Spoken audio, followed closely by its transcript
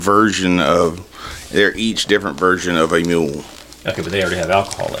they're each different version of a mule. Okay, but they already have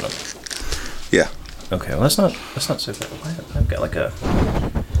alcohol in them. Yeah. Okay, well that's not so bad. I've got like a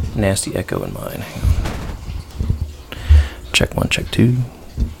nasty echo in mine. Hang on. Check 1, check 2.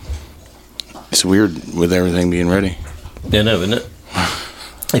 It's weird with everything being ready. Yeah, no, isn't it?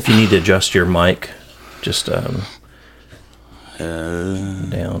 If you need to adjust your mic, just down,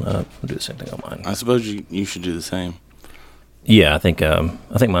 up. We'll do the same thing on mine. I suppose you should do the same. Yeah, I think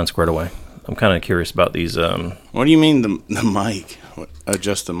mine's squared away. I'm kind of curious about these. What do you mean the mic?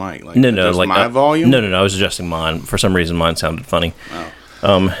 Adjust the mic? Like No, adjust like my volume? No. I was adjusting mine. For some reason, mine sounded funny.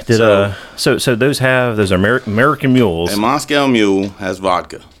 Oh. So those are American mules. A Moscow mule has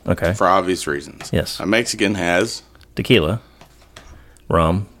vodka. Okay. For obvious reasons. Yes. A Mexican has Tequila,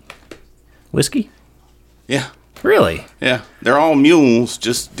 rum, whiskey. Yeah. Really? Yeah. They're all mules,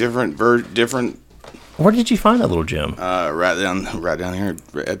 just different. Where did you find that little gem? Right down here,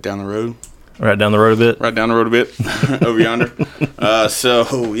 down the road. Right down the road a bit. Right down the road a bit, over yonder.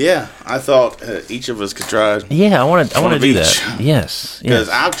 So yeah, I thought each of us could try. Yeah, I want to do that. Yes, because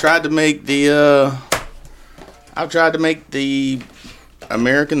I've tried to make the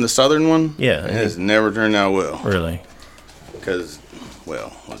American, the Southern one. Yeah, it has never turned out well. Really? Because,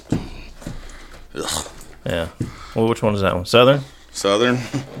 well, ugh. Yeah. Well, which one is that one? Southern.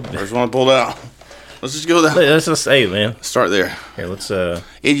 First one I pulled out. Let's just go with that. Let's just say, man. Start there. Here, let's. It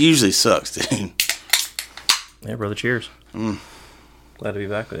usually sucks, dude. Yeah, brother. Cheers. Glad to be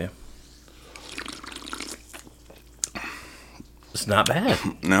back with you. It's not bad.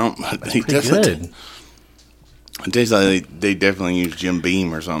 No, pretty good. It tastes like they definitely use Jim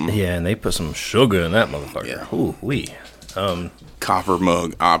Beam or something. Yeah, and they put some sugar in that motherfucker. Yeah. Ooh, wee. Copper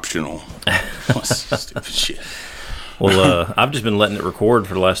mug optional. Stupid shit. Well, I've just been letting it record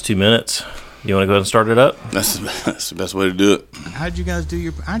for the last 2 minutes. You want to go ahead and start it up? That's the best way to do it. How'd you guys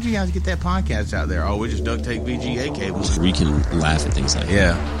get that podcast out there? Oh, we just duct tape VGA cables. We can laugh at things like that.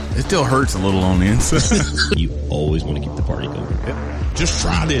 Yeah. It still hurts a little on the inside. You always want to keep the party going. Yep. Just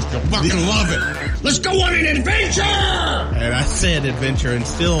try this. You'll fucking love it. Let's go on an adventure! And I said adventure and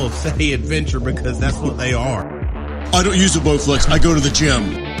still say adventure because that's what they are. I don't use a Bowflex. I go to the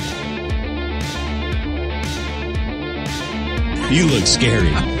gym. You look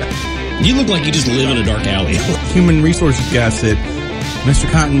scary. You look like you just live in a dark alley. Human resources guy said, Mr.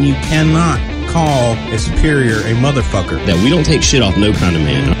 Cotton, you cannot call a superior a motherfucker. That we don't take shit off no kind of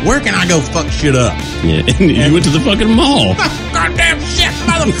man. Where can I go fuck shit up? Yeah, and you went to the fucking mall. Goddamn shit,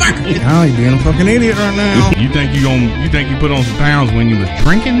 motherfucker! Oh, you being a fucking idiot right now. You think you put on some pounds when you was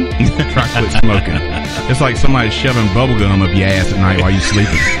drinking? Try to quit smoking. It's like somebody shoving bubble gum up your ass at night while you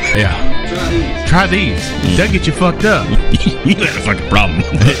sleeping. Yeah. Try these. They'll get you fucked up. You had a fucking problem.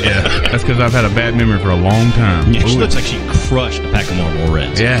 Yeah. That's because I've had a bad memory for a long time. Yeah, she looks like she crushed a pack of Marlboro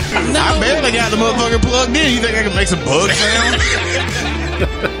Reds. Yeah. I barely got the motherfucker plugged in. You think I can make some bug sounds?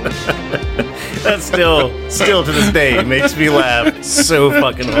 That's still to this day makes me laugh so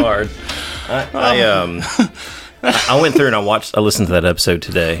fucking hard. I went through and I listened to that episode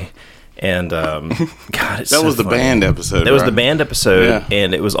today, and God, it's that so was the funny. band episode. That was the band episode, Yeah.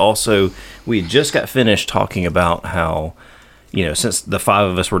 and it was also we had just got finished talking about how, since the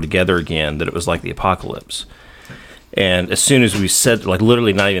 5 of us were together again, that it was like the apocalypse. And as soon as we said, like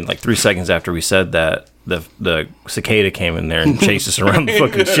literally not even like 3 seconds after we said that, the cicada came in there and chased us around the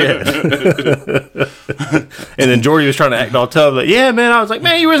fucking shed. And then Jordy was trying to act all tough, like, yeah, man. I was like,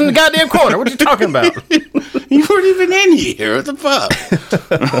 man, you was in the goddamn corner. What are you talking about? You weren't even in here. What the fuck?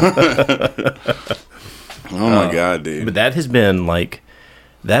 Oh my God, dude. But that has been like,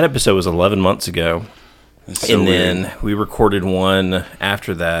 that episode was 11 months ago. So then we recorded one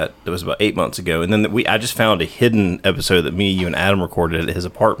after that was about 8 months ago. And then I just found a hidden episode that me, you, and Adam recorded at his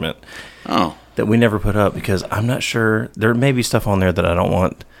apartment. Oh. That we never put up because I'm not sure. There may be stuff on there that I don't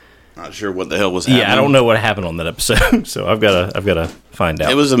want. Not sure what the hell was happening. Yeah, I don't know what happened on that episode. So I've got to find out.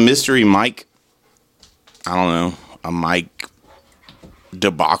 It was a mystery mic. I don't know. A mic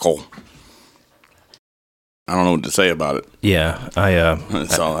debacle. I don't know what to say about it. Yeah,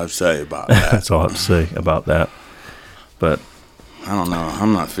 That's all I have to say about that. That's all I have to say about that. But I don't know.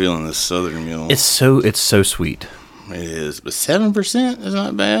 I'm not feeling this Southern Mule. it's so sweet. It is, but 7% is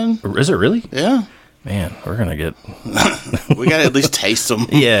not bad. Is it really? Yeah, Man, we're gonna get. we got to at least taste them.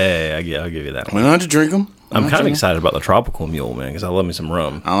 Yeah, I'll give you that We one. don't have to drink them. I'm kind of excited about the tropical mule, man, because I love me some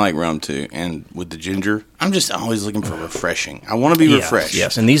rum. I like rum too, and with the ginger, I'm just always looking for refreshing. I want to be refreshed.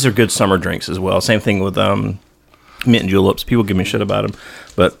 Yes, and these are good summer drinks as well. Same thing with mint and juleps. People give me shit about them,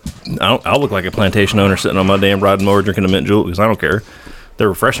 but I'll look like a plantation owner sitting on my damn riding mower drinking a mint julep because I don't care. They're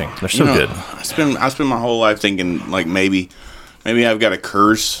refreshing. They're so good. I spend my whole life thinking like maybe maybe I've got a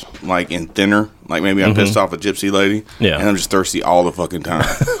curse like in thinner, like maybe I'm pissed off a gypsy lady, Yeah. and I'm just thirsty all the fucking time.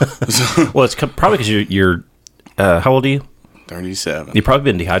 Well, it's probably because you're how old are you? 37. You've probably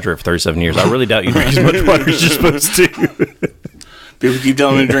been dehydrated for 37 years. I really doubt you drink as much water as you're supposed to. People keep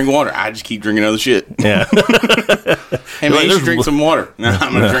telling me to drink water. I just keep drinking other shit. Yeah. Hey man, you should drink some water. No,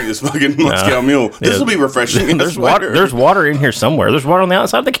 I'm gonna drink this fucking Moscow Mule. This will be refreshing. There's water. There's water in here somewhere. There's water on the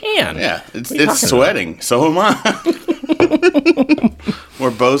outside of the can. Yeah, it's sweating. So am I.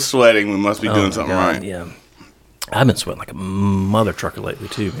 We're both sweating. We must be doing something right. Yeah. I've been sweating like a mother trucker lately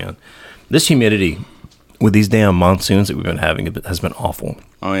too, man. This humidity with these damn monsoons that we've been having has been awful.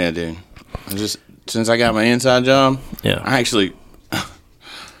 Oh yeah, dude. Since I got my inside job, I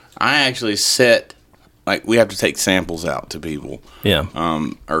actually set, like, we have to take samples out to people. Yeah.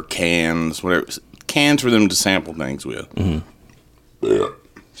 Or cans, whatever. Cans for them to sample things with. Mm-hmm.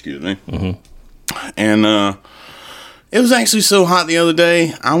 Excuse me. Mm-hmm. And it was actually so hot the other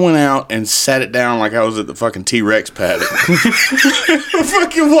day, I went out and sat it down like I was at the fucking T-Rex paddock. I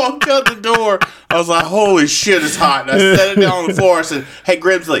fucking walked out the door. I was like, holy shit, it's hot. And I sat it down on the floor. I said, hey,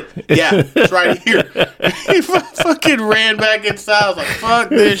 Grimsley, yeah, it's right here. He fucking ran back inside. I was like, fuck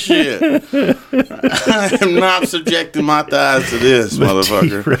this shit. I am not subjecting my thighs to this,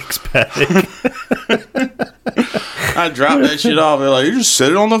 motherfucker. T-Rex paddock. I dropped that shit off. They're like, you just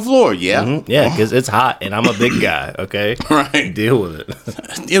sit it on the floor. Yeah. Mm-hmm. Yeah, because it's hot and I'm a big guy, okay? Right. Deal with it.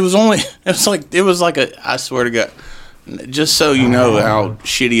 It was like I swear to God, just so you know how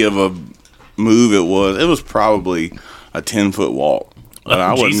shitty of a move it was probably a 10-foot walk. But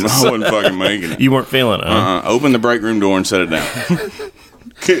I wasn't fucking making it. You weren't feeling it, huh? Open the break room door and set it down.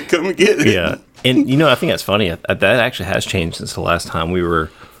 Come and get it. Yeah. And, I think that's funny. That actually has changed since the last time we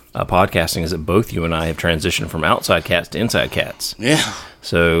were podcasting, is that both you and I have transitioned from outside cats to inside cats. Yeah.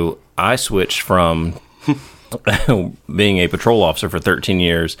 So I switched from being a patrol officer for 13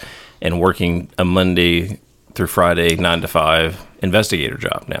 years and working a Monday through Friday 9 to 5 investigator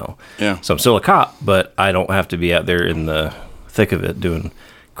job now. Yeah. So I'm still a cop, but I don't have to be out there in the thick of it doing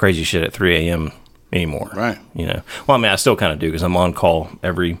crazy shit at 3 a.m. anymore. Right. Well, I mean, I still kind of do because I'm on call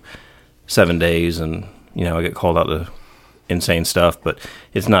every 7 days, and I get called out to insane stuff, but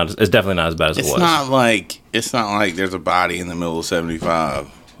it's definitely not as bad as it was. It's not like there's a body in the middle of 75.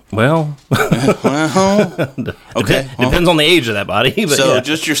 Well, okay. Depends on the age of that body. But so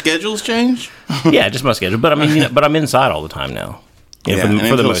just your schedule's changed? Yeah, just my schedule. But I mean, but I'm inside all the time now. For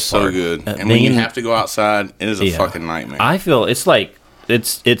the most part. So good. And when you have to go outside, it is a fucking nightmare. I feel it's like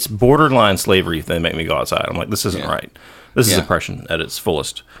it's borderline slavery if they make me go outside. I'm like, this isn't right. This is oppression at its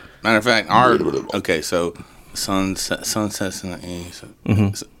fullest. Matter of fact, so sun sets in the east.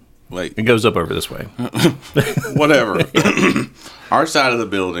 Mm-hmm. Wait, it goes up over this way. Whatever. Our side of the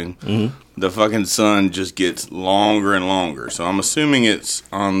building, the fucking sun just gets longer and longer. So I'm assuming it's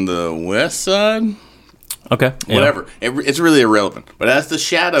on the west side. Okay. Whatever. It's really irrelevant. But as the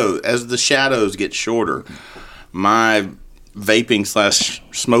shadows get shorter, my vaping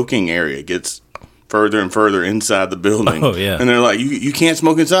 / smoking area gets further and further inside the building. Oh yeah. And they're like, you can't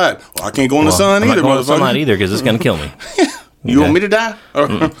smoke inside. Well, I can't go in the sun either, motherfucker. Sunlight either, because it's gonna kill me. You want me to die?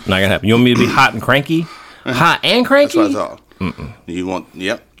 Not gonna happen. You want me to be hot and cranky? Hot and cranky? That's what I thought. You want?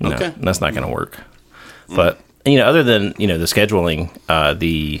 Yep. No, okay. That's not gonna work. But other than the scheduling,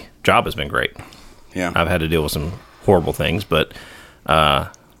 the job has been great. Yeah. I've had to deal with some horrible things, but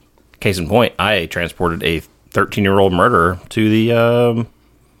case in point, I transported a 13-year-old murderer to the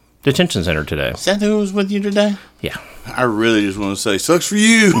detention center today. Is that who was with you today? Yeah. I really just want to say, sucks for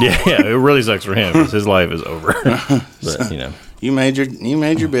you. Yeah, it really sucks for him because his life is over. But you made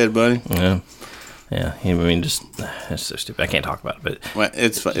your bed, buddy. Yeah. I mean, just it's so stupid. I can't talk about it, but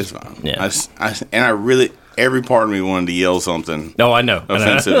it's fine. Yeah. I really every part of me wanted to yell something. No, I know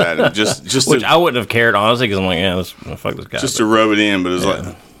offensive at him, just which I wouldn't have cared honestly because I'm like, let's fuck this guy. Just to rub it in, but it's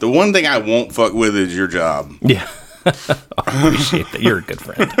like the one thing I won't fuck with is your job. Yeah. I appreciate that. You're a good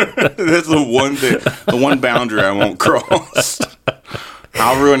friend. That's the one thing, the one boundary I won't cross.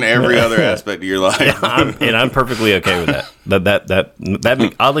 I'll ruin every other aspect of your life. I'm perfectly okay with that. That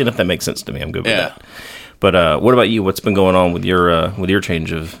oddly enough, that makes sense to me. I'm good with that. But what about you? What's been going on with your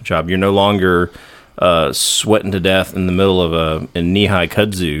change of job? You're no longer sweating to death in the middle of a knee-high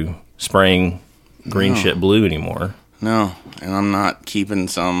kudzu spraying green shit blue anymore. No, and I'm not keeping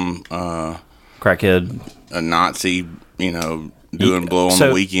some crackhead, a Nazi, doing blow on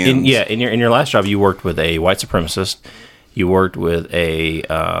the weekends. In your last job, you worked with a white supremacist. You worked with a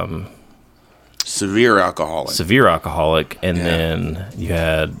severe alcoholic, and then you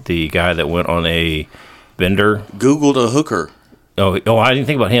had the guy that went on a bender. Googled a hooker. Oh, I didn't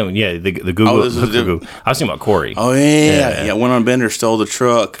think about him. Yeah, the Google. Oh, this is Google. I was thinking about Corey. Oh yeah. Went on a bender, stole the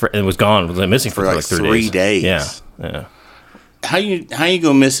truck And was gone. Was missing for like 3 days. Yeah. How you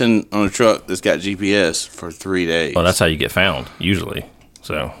go missing on a truck that's got GPS for 3 days? Well, that's how you get found usually.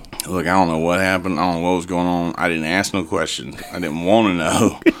 So Look, I don't know what happened. I don't know what was going on. I didn't ask no questions. I didn't want to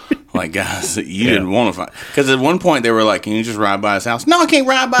know. Like, guys, you didn't want to find. Because at one point they were like, "Can you just ride by his house?" No, I can't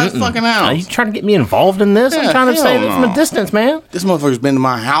ride by his fucking house. are you trying to get me involved in this? I'm Yeah, trying to stay hell from a no. distance, man. This motherfucker's been to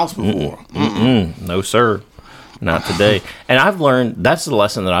my house before. No, sir. Not today. And I've learned, that's the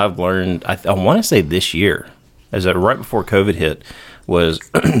lesson that I've learned, I want to say this year, as that right before COVID hit, was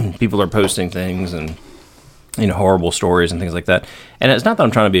people are posting things and, horrible stories and things like that. And it's not that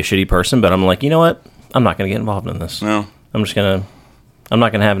I'm trying to be a shitty person, but I'm like, you know what? I'm not going to get involved in this. No. I'm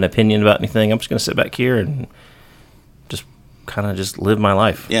not going to have an opinion about anything. I'm just going to sit back here and just kind of just live my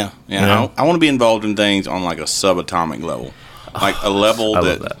life. Yeah. You know? I want to be involved in things on like a subatomic level, like a level I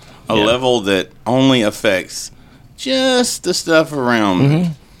that, love that. a Yeah. level that only affects just the stuff around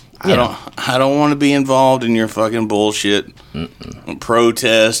me. Yeah. I don't want to be involved in your fucking bullshit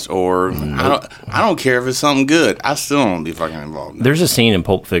protest or I don't care if it's something good. I still don't want to be fucking involved. In it. There's a scene in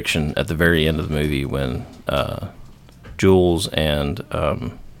Pulp Fiction at the very end of the movie when Jules and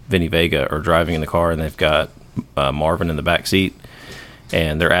Vinny Vega are driving in the car and they've got Marvin in the back seat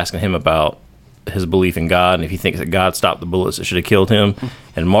and they're asking him about his belief in God and if he thinks that God stopped the bullets that should have killed him.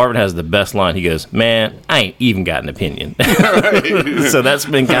 And Marvin has the best line. He goes, "Man, I ain't even got an opinion." So that's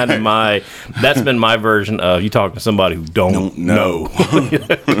been kind of my version of you talking to somebody who don't know.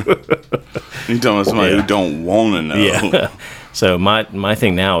 You talking about somebody who don't want to know. Yeah. So my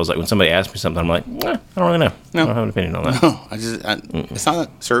thing now is like when somebody asks me something, I'm like, I don't really know. I don't have an opinion on that. No, it's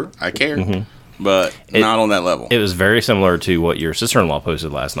not, sir. I care, but not on that level. It was very similar to what your sister-in-law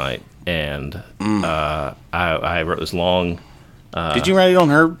posted last night, and I wrote this long. Did you write it on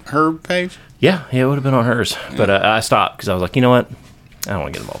her page? Yeah, it would have been on hers, but I stopped because I was like, you know what, I don't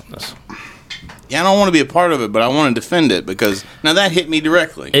want to get involved in this. Yeah, I don't want to be a part of it, but I want to defend it because now that hit me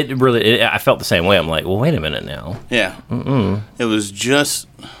directly. I felt the same way. I'm like, well, wait a minute now. Yeah, it was just,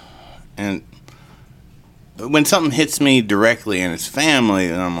 and when something hits me directly and it's family,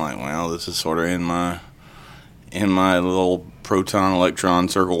 then I'm like, well, this is sort of in my little proton electron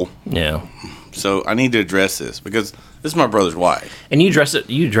circle. Yeah. So I need to address this because this is my brother's wife. And you addressed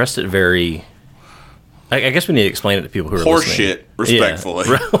it very. I guess we need to explain it to people who are listening. Horseshit, respectfully.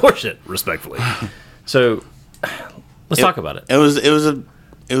 Yeah. Horseshit, respectfully. So, let's talk about it. It was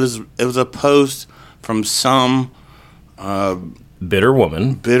a post from some Bitter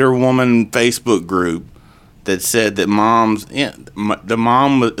woman. Facebook group that said that it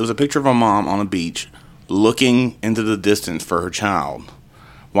was a picture of a mom on a beach looking into the distance for her child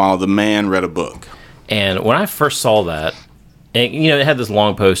while the man read a book. And when I first saw that, and it had this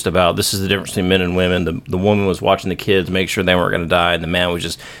long post about this is the difference between men and women. The woman was watching the kids make sure they weren't going to die, and the man was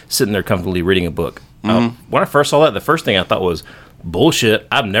just sitting there comfortably reading a book. When I first saw that, the first thing I thought was, bullshit,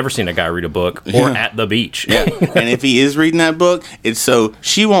 I've never seen a guy read a book or at the beach. Yeah. And if he is reading that book, it's so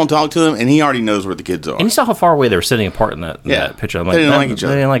she won't talk to him, and he already knows where the kids are. And you saw how far away they were sitting apart in that picture. I'm like, They didn't like each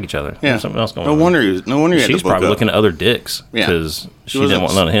other. They didn't like each other. Yeah. There's something else going No on. wonder he had the She's book probably up. looking at other dicks Yeah. because she didn't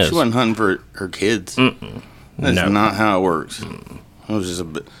want none of his. She wasn't hunting for her kids. That's No. not how it works. It was just a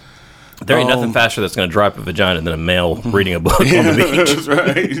bit. There ain't nothing faster that's going to dry up a vagina than a male reading a book on the beach. That's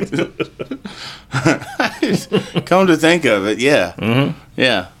right. Come to think of it, yeah. Mm-hmm.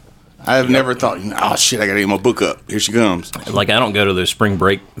 Yeah. I've never thought, oh shit, I got to get my book up. Here she comes. Like, I don't go to those spring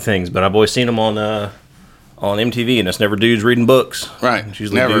break things, but I've always seen them on MTV, and it's never dudes reading books. Right. It's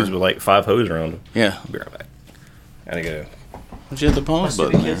usually Never. dudes with like 5 hoes around them. Yeah. I'll be right back. Gotta go. But you hit the pause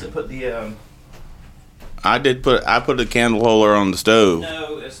button there. that put the I put a candle holder on the stove.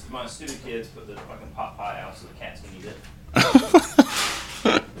 No, it's my stupid kids put the fucking pot pie out so the cats can eat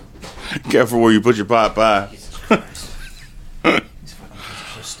it. Careful where you put your pot pie. Jesus Christ. These fucking kids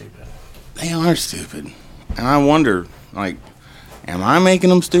are so stupid. They are stupid. And I wonder, like, am I making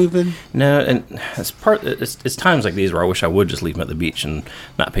them stupid? No, and it's times like these where I wish I would just leave them at the beach and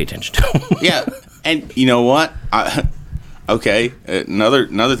not pay attention to them. Yeah. And you know what? Okay,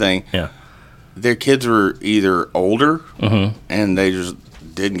 another thing. Yeah. Their kids were either older and they just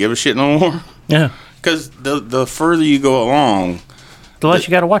didn't give a shit no more. Yeah. Because the further you go along, The less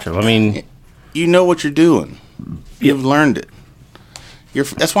you got to watch them. I mean, you know what you're doing. You've learned it.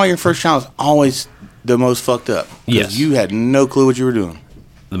 That's why your first child is always the most fucked up. 'Cause Yes. you had no clue what you were doing.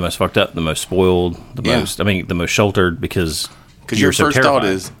 the most fucked up, the most spoiled, the most sheltered because Your so first terrified. thought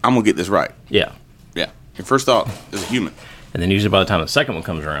is, I'm going to get this right. Yeah. Yeah. Your first thought is a human. And then usually by the time the second one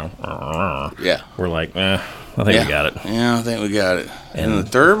comes around, Yeah. we're like, I think we got it. Yeah, I think we got it. And the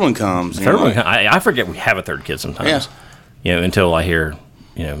third one comes. Third one, I forget we have a third kid sometimes. Yeah. Until I hear,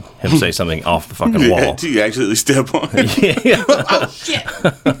 him say something off the fucking wall. Do you actually step on it? Yeah. Oh, shit.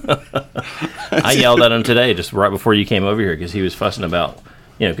 I yelled at him today just right before you came over here because he was fussing about,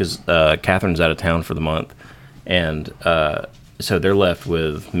 because Catherine's out of town for the month. And so they're left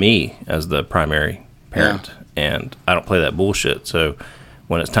with me as the primary parent. Yeah. And I don't play that bullshit. So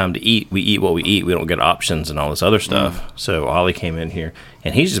when it's time to eat, we eat what we eat. We don't get options and all this other stuff. So Ollie came in here,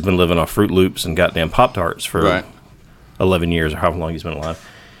 and he's just been living off Fruit Loops and goddamn Pop-Tarts for 11 years or however long he's been alive.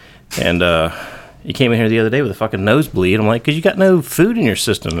 And he came in here the other day with a fucking nosebleed. I'm like, because you got no food in your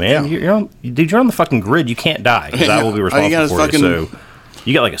system, man. Yeah. You're on the fucking grid. You can't die because I will be responsible for you. So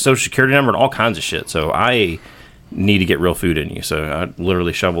you got like a social security number and all kinds of shit. So I need to get real food in you. So I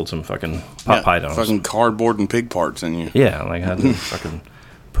literally shoveled some fucking pot pythons. Fucking cardboard and pig parts in you. Yeah, like I had to fucking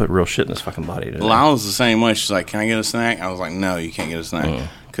put real shit in this fucking body today. Lyle's the same way. She's like, can I get a snack? I was like, no, you can't get a snack.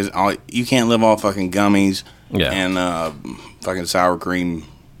 Because you can't live off fucking gummies and fucking sour cream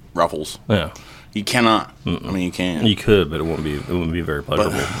Ruffles. Yeah. You cannot. I mean, you can. You could, but it wouldn't be very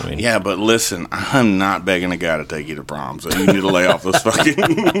pleasurable. But, but listen, I'm not begging a guy to take you to prom, so you need to lay off this fucking.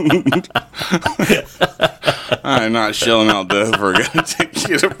 I'm not shelling out dough for a guy to take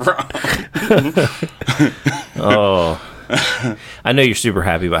you to prom. I know you're super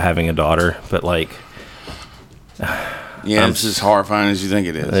happy about having a daughter, but like, it's as horrifying as you think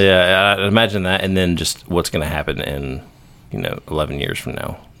it is. Yeah, I imagine that, and then just what's going to happen in 11 years from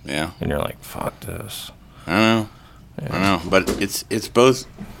now. Yeah, and you're like, fuck this. I know, but it's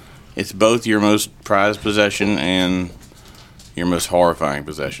both your most prized possession and your most horrifying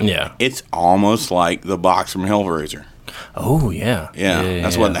possession. Yeah, it's almost like the box from Hellraiser. Oh yeah.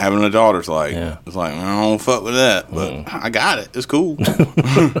 That's what having a daughter's like. Yeah. It's like, I don't fuck with that, but I got it. It's cool.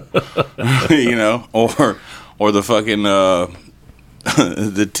 Or the fucking the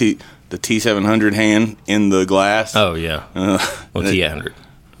T700 hand in the glass. Oh yeah. T800.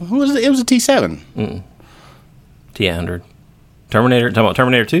 What was it? It was a T7. T800. Terminator. Talking about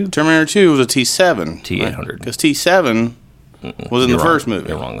Terminator 2. Terminator 2 was a T7. T800. Because T7 was in the first movie.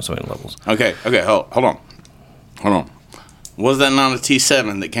 You're wrong. That's so many levels. Okay. Hold on. Was that not a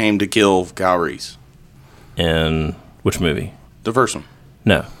T7 that came to kill Kyle Reese? In which movie? The first one.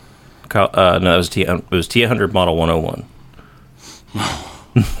 No. No, it was T800 Model 101.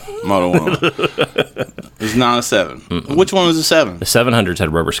 Model 101. It's not a 7. Which one was the 7? The 700s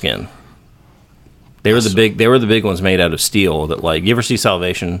had rubber skin. They were the big ones made out of steel. That like, you ever see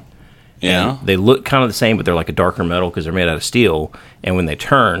Salvation? Yeah. And they look kind of the same, but they're like a darker metal because they're made out of steel. And when they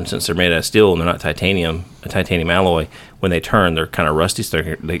turn, since they're made out of steel and they're not titanium alloy, when they turn, they're kind of rusty. So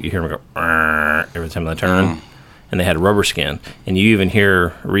you hear them go every time they turn. And they had rubber skin. And you even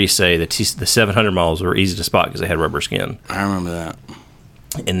hear Reese say that the 700 models were easy to spot because they had rubber skin. I remember that.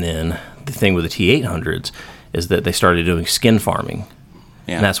 And then the thing with the T800s is that they started doing skin farming.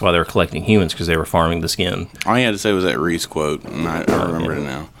 Yeah. And that's why they were collecting humans, because they were farming the skin. All you had to say was that Reese quote, and I remember it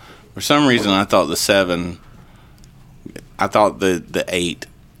now. For some reason, I thought the 8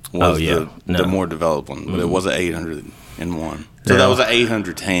 was the more developed one, but it was an 801. So that was an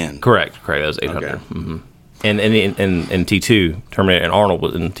 810. Correct. That was 800. Okay. Mm-hmm. And T2, Terminator, and Arnold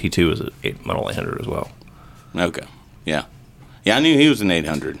was in T2 was a Model 800 as well. Okay. Yeah. Yeah, I knew he was an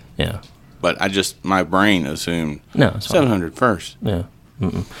 800. Yeah. But my brain assumed 700 first. Yeah.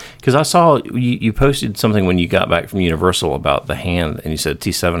 Because I saw you posted something when you got back from Universal about the hand, and you said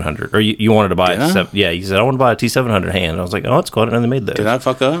T700, or you wanted to buy it. Yeah, you said I want to buy a T700 hand. I was like, oh, that's cool. I didn't know they made those. Did I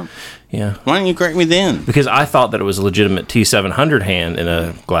fuck up? Yeah. Why didn't you correct me then? Because I thought that it was a legitimate T700 hand in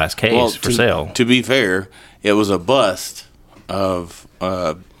a glass case for sale. To be fair, it was a bust of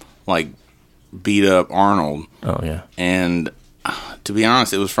beat up Arnold. Oh yeah. And to be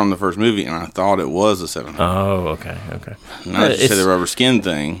honest, it was from the first movie, and I thought it was a 700. Oh, okay. Not just say the rubber skin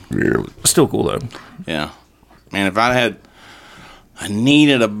thing. Still cool though. Yeah, man. If I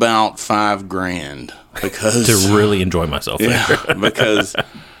needed about $5,000 because to really enjoy myself. Yeah, because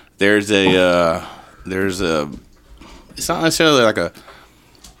there's a. It's not necessarily like a.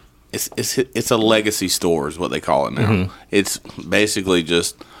 It's a legacy store is what they call it now. Mm-hmm. It's basically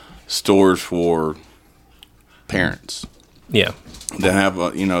just stores for parents. Yeah. They have,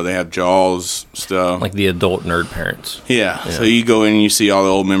 they have Jaws stuff. Like the adult nerd parents. Yeah. So you go in and you see all the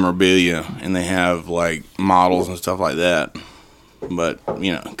old memorabilia, and they have, like, models and stuff like that. But,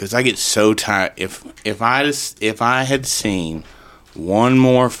 because I get so tired. If I had seen one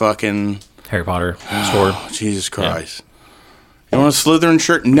more fucking... Harry Potter store. Jesus Christ. You want a Slytherin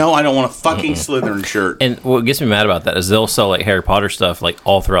shirt? No, I don't want a fucking Slytherin shirt. And what gets me mad about that is they'll sell like Harry Potter stuff like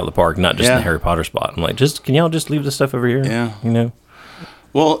all throughout the park, not just in the Harry Potter spot. I'm like, can y'all just leave this stuff over here? Yeah. You know?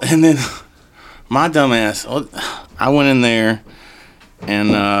 Well, and then my dumbass, I went in there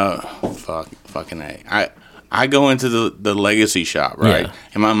and fucking A. I go into the Legacy shop, right? Yeah.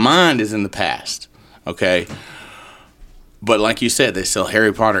 And my mind is in the past, okay? But like you said, they sell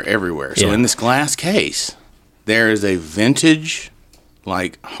Harry Potter everywhere. So in this glass case, there is a vintage,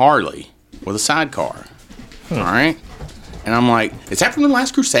 like, Harley with a sidecar, all right? And I'm like, is that from The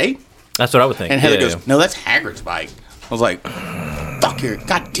Last Crusade? That's what I would think. And Heather goes, no, that's Hagrid's bike. I was like, fuck Harry,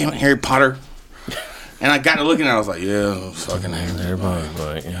 God damn it, Harry Potter. And I got to looking at it, I was like, yeah, fucking Harry Potter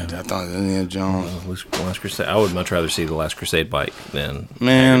bike. Yeah, I thought Indiana Jones. Last Crusade. I would much rather see the Last Crusade bike than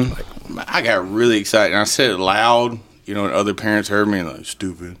Man, I got really excited. And I said it loud, you know, and other parents heard me and like,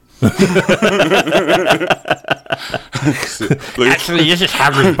 stupid. Actually, this is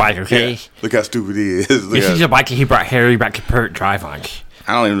Hagrid's bike, okay? Look how stupid he is. This is the bike he brought Harry back to Perk Drive on.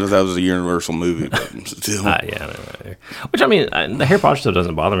 I don't even know if that was a Universal movie, but still. Yeah. Which, I mean, the Harry Potter stuff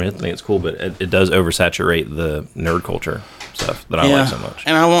doesn't bother me. I think it's cool, but it does oversaturate the nerd culture stuff that I like so much.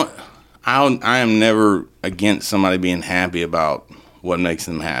 And I am never against somebody being happy about what makes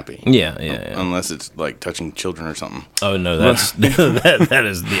them happy. Yeah. Unless it's like touching children or something. Oh, no, that's that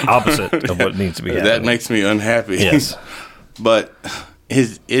is the opposite of what needs to be happening. That makes me unhappy. Yes. But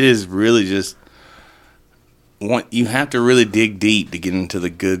it is really just... You have to really dig deep to get into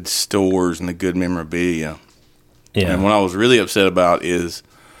the good stores and the good memorabilia. Yeah. And what I was really upset about is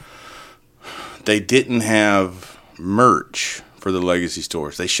they didn't have merch for the Legacy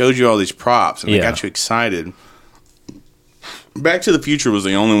stores. They showed you all these props and they got you excited. Back to the Future was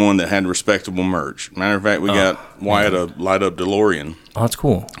the only one that had respectable merch. Matter of fact, we got Wyatt a light up DeLorean. Oh, that's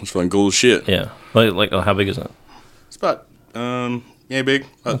cool. It's fucking cool as shit. Yeah. Like how big is it? It's about big.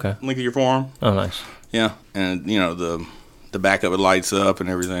 Okay. Length of your forearm. Oh, nice. Yeah, and you know the back of it lights up and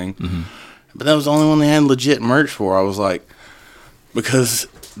everything. Mm-hmm. But that was the only one they had legit merch for. I was like, because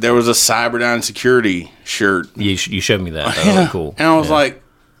there was a Cyberdyne security shirt. You showed me that. That was cool. And I was like,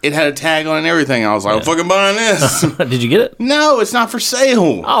 it had a tag on it and everything. I was like, I'm fucking buying this. Did you get it? No, it's not for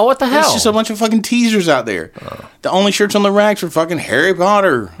sale. Oh, what the hell? It's just a bunch of fucking teasers out there. The only shirts on the racks are fucking Harry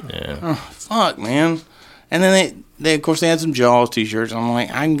Potter. Yeah. Oh, fuck, man. And then they of course they had some Jaws t-shirts. I'm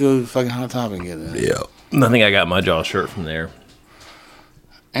like, I can go to fucking Hot Topic and get that. Yeah. I think I got my Jaws shirt from there.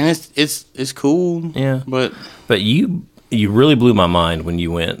 And it's cool. Yeah. But you really blew my mind when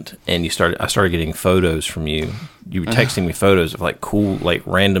you went and I started getting photos from you. You were texting me photos of like cool, like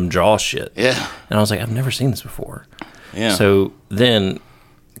random Jaws shit. Yeah. And I was like, I've never seen this before. Yeah. So then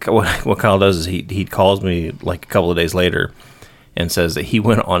what Kyle does is he calls me like a couple of days later and says that he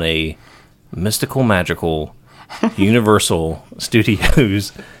went on a mystical, magical, Universal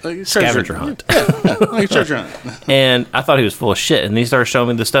Studios scavenger hunt. Like treasure hunt. And I thought he was full of shit. And he started showing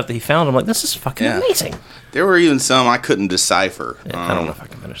me the stuff that he found. I'm like, this is fucking amazing. There were even some I couldn't decipher. Yeah, I don't know if I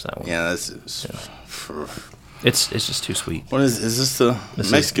can finish that one. Yeah, It's just too sweet. What is this the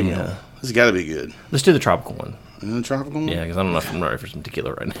Mexican one? yeah. This has got to be good. Let's do the tropical one. The tropical one? Yeah, because I don't know if I'm ready for some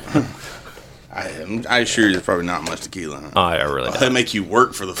tequila right now. I assure you there's probably not much tequila in it. Oh, I really don't. That make you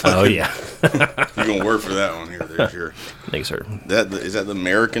work for the fucking... Oh, yeah. You're going to work for that one here, there, sure. Thanks, sir. Is that the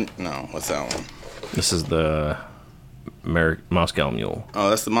American? No, what's that one? This is the Moscow Mule. Oh,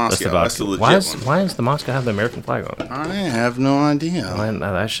 that's the Moscow. That's the legit one. Why does the Moscow have the American flag on it? I have no idea.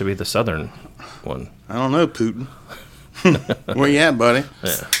 That should be the southern one. I don't know, Putin. Where you at, buddy?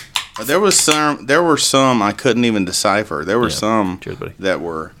 Yeah. There were some I couldn't even decipher. There were some Cheers, buddy. that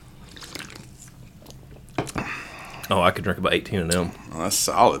were... Oh, I could drink about 18 of them. Oh, that's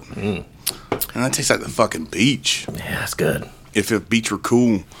solid. And that tastes like the fucking beach. Yeah, that's good. If a beach were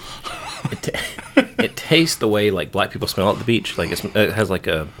cool. It tastes the way like black people smell at the beach. Like it has like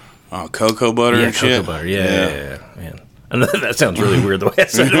a Cocoa butter and shit. Cocoa butter. Yeah, man. I know that sounds really weird the way I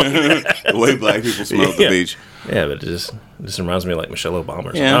said it. The way black people smell at the beach. Yeah, but it just reminds me of like Michelle Obama or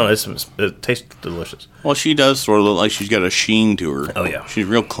something. Yeah. I don't know, it tastes delicious. Well, she does sort of look like she's got a sheen to her. Oh, yeah. She's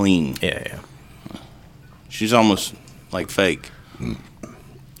real clean. Yeah. She's almost like fake.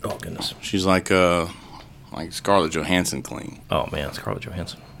 Oh, goodness. She's like Scarlett Johansson clean. Oh, man, Scarlett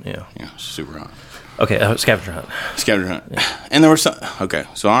Johansson. Yeah. Yeah, she's super hot. Okay, scavenger hunt. Scavenger hunt. Yeah. And there were some... Okay,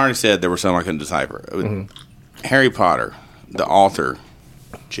 so I already said there were some I couldn't decipher. Harry Potter, the author,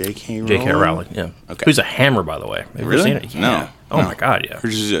 J.K. Rowling. J.K. Rowling, yeah. Okay. Who's a hammer, by the way. Have you ever seen it? Yeah. No. Oh, my God, yeah.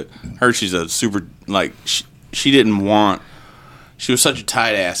 She's a super... Like, she didn't want... She was such a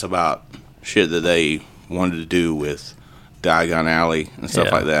tight ass about shit that they wanted to do with Diagon Alley and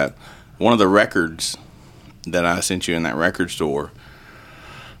stuff like that. One of the records that I sent you in that record store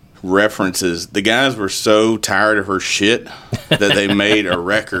references. The guys were so tired of her shit that they made a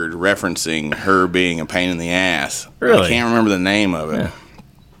record referencing her being a pain in the ass. Really? I can't remember the name of it.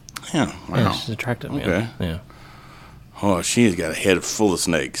 Yeah, wow. Yeah, she's attractive, man. Okay. Yeah. Oh, she's got a head full of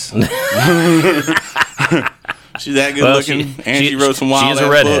snakes. She's that good looking, and she wrote some wild. She is a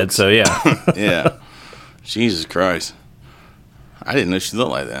redhead, books. so yeah. Yeah. Jesus Christ. I didn't know she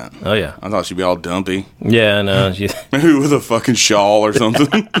looked like that. Oh yeah. I thought she'd be all dumpy. Yeah, no. Maybe with a fucking shawl or something.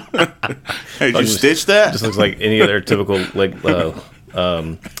 Hey, did you stitch that? Just looks like any other typical liberal.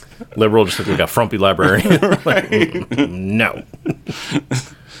 Just looks like a frumpy librarian. Like, no.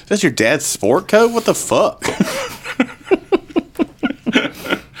 That's your dad's sport coat? What the fuck?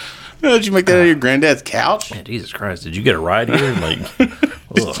 Did you make that out of your granddad's couch? Man, Jesus Christ! Did you get a ride here? Like,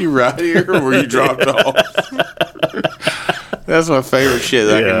 Did you ride here or were you dropped off? That's my favorite shit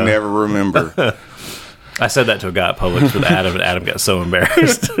that I can never remember. I said that to a guy at Publix with Adam, and Adam got so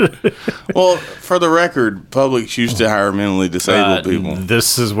embarrassed. Well, for the record, Publix used to hire mentally disabled people.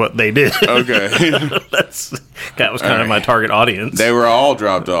 This is what they did. Okay. That was kind of my target audience. They were all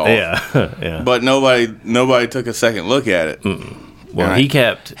dropped off. Yeah. But nobody took a second look at it. Well, he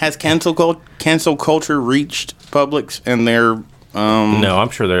kept. Has cancel culture reached Publix and their No, I'm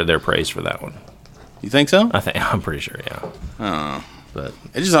sure they're praised for that one. You think so? I'm pretty sure, yeah. But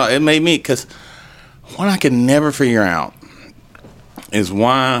it made me, because what I could never figure out is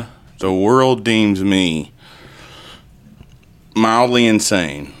why the world deems me mildly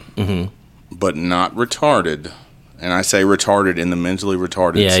insane, but not retarded. And I say retarded in the mentally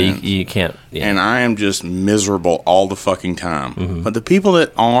retarded sense. You can't. Yeah. And I am just miserable all the fucking time. But the people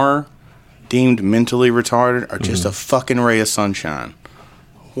that are deemed mentally retarded are just a fucking ray of sunshine.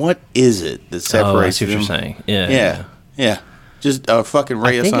 What is it that separates I see what them? you're saying. Yeah. Just a fucking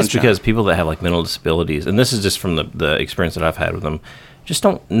ray of sunshine. I think it's because people that have like mental disabilities, and this is just from the experience that I've had with them, just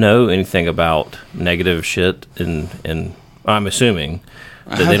don't know anything about negative shit, and I'm assuming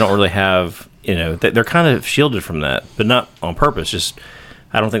that they don't really have, they're kind of shielded from that, but not on purpose. Just,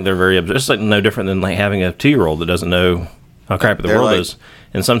 I don't think they're very, it's like no different than like having a 2-year-old that doesn't know how crappy the world is,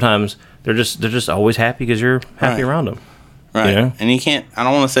 and sometimes they're just always happy because you're happy around them. Right. And you can't, I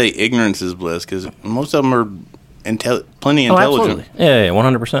don't want to say ignorance is bliss, because most of them are plenty intelligent. Absolutely. Yeah,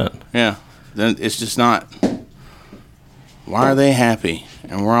 100%. Yeah. Then it's just not, why are they happy?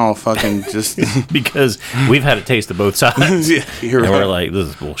 And we're all fucking just. Because we've had a taste of both sides. Yeah, you're and right. we're like, this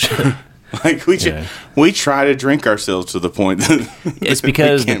is bullshit. Like we try to drink ourselves to the point that it's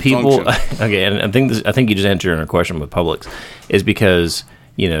because the people. function. Okay, and I think you just answered your question with Publix, is because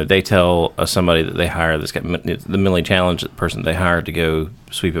they tell somebody that they hire that's got the mentally challenged person they hire to go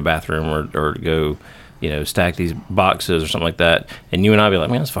sweep a bathroom or to go stack these boxes or something like that, and you and I be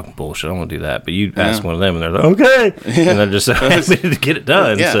like, man, that's fucking bullshit, I don't want to do that. But you ask one of them and they're like, okay, and they're just so happy to get it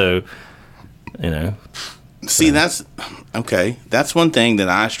done. Yeah. So See, that's okay. That's one thing that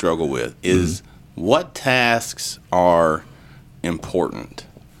I struggle with is what tasks are important.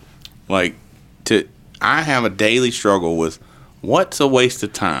 Like, I have a daily struggle with what's a waste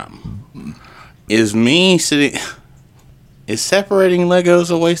of time. Is separating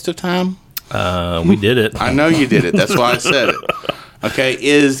Legos a waste of time? We did it. I know you did it. That's why I said it. Okay,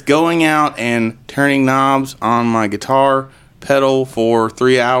 is going out and turning knobs on my guitar pedal for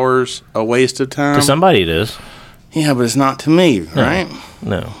 3 hours a waste of time? To somebody it is. Yeah, but it's not to me, right?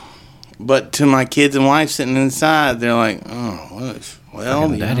 No. But to my kids and wife sitting inside, they're like, oh, well,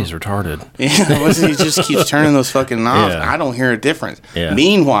 Daddy's retarded. Yeah, he just keeps turning those fucking knobs. Yeah. I don't hear a difference. Yeah.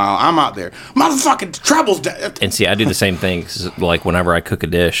 Meanwhile, I'm out there, motherfucking trouble's. And see, I do the same thing. 'Cause, like whenever I cook a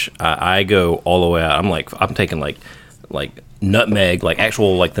dish, I go all the way out. I'm taking like nutmeg, like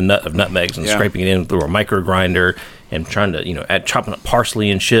actual like the nut of nutmegs, and scraping it in through a micro grinder, and trying to add chopping up parsley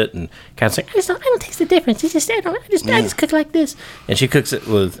and shit, and kind of saying, I don't taste the difference. It's just I just cook like this. And she cooks it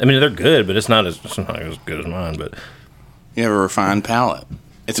with. I mean, they're good, but it's not as good as mine. But You have a refined palate.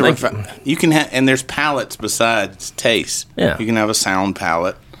 It's you can have, and there's palates besides taste. Yeah. You can have a sound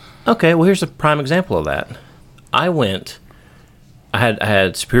palate. okay, well here's a prime example of that. I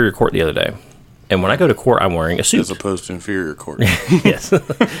had Superior Court the other day. And when I go to court, I'm wearing a suit. As opposed to inferior court. Yes.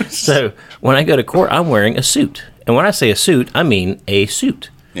 So when I go to court, I'm wearing a suit. And when I say a suit, I mean a suit.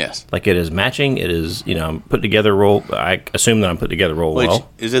 Yes. Like it is matching. It is, I'm put together roll. I assume that I'm put together roll well.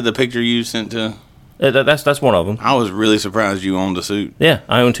 Is it the picture you sent to? That's one of them. I was really surprised you owned a suit. Yeah,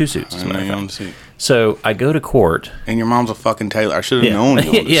 I own 2 suits. As a I know matter you of owned a fact. suit. So I go to court. And your mom's a fucking tailor. I should have known you owned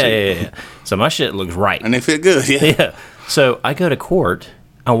a suit. Yeah. So my shit looks right. And they fit good. Yeah. Yeah. So I go to court.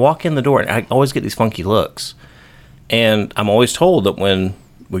 I walk in the door, and I always get these funky looks. And I'm always told that when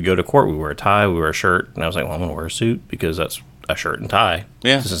we go to court, we wear a tie, we wear a shirt, and I was like, well, I'm gonna wear a suit because that's a shirt and tie.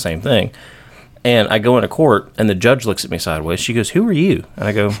 Yeah. It's the same thing. And I go into court, and the judge looks at me sideways. She goes, "Who are you?" And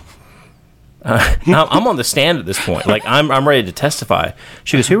I go, I'm on the stand at this point. Like, I'm ready to testify.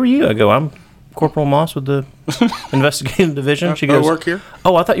 She goes, "Who are you?" I go, "I'm Corporal Moss with the investigative division." She goes, I work here.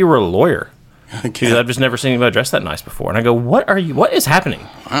 "Oh, I thought you were a lawyer." Because I've just never seen anybody dressed that nice before. And I go, "What are you? What is happening?"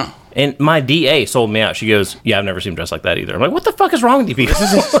 Wow. And my DA sold me out. She goes, "Yeah, I've never seen him dressed like that either." I'm like, "What the fuck is wrong with you people?"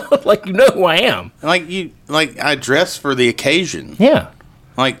 Like, you know who I am. Like I dress for the occasion. Yeah.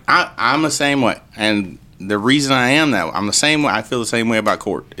 Like I'm the same way, and the reason I am that I'm the same way. I feel the same way about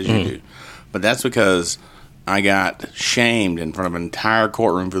court as you do, but that's because I got shamed in front of an entire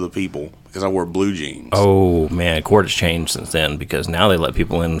courtroom full of people because I wore blue jeans. Oh man, court has changed since then because now they let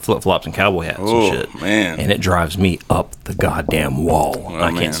people in flip flops and cowboy hats and shit. Man, and it drives me up the goddamn wall.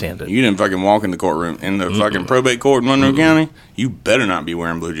 I man. can't stand it. You didn't fucking walk in the courtroom in the fucking probate court in Monroe County. You better not be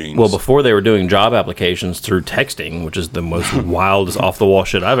wearing blue jeans. Well, before they were doing job applications through texting, which is the most wildest off the wall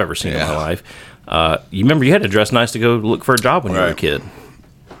shit I've ever seen in my life. You remember you had to dress nice to go look for a job when you were a kid.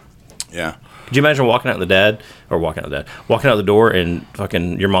 Yeah. Could you imagine walking out the door and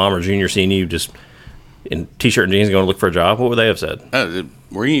fucking your mom or junior seeing you just in t-shirt and jeans going to look for a job? What would they have said?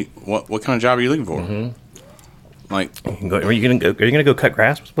 Were you? What kind of job are you looking for? Like, are you gonna go cut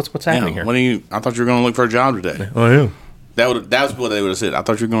grass? What's happening here? What I thought you were going to look for a job today. Oh yeah. That's what they would have said. I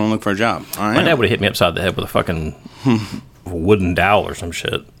thought you were going to look for a job. My dad would have hit me upside the head with a fucking wooden dowel or some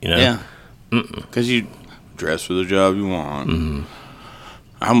shit. You know? Yeah. Because you dress for the job you want.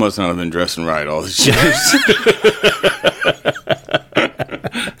 I must not have been dressing right all these years.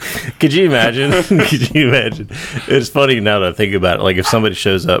 Could you imagine? It's funny now that I think about it. Like, if somebody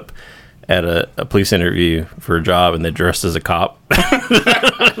shows up at a police interview for a job and they're dressed as a cop.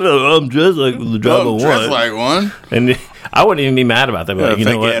 I'm dressed like the job I want. Dressed like one. And I wouldn't even be mad about that. But you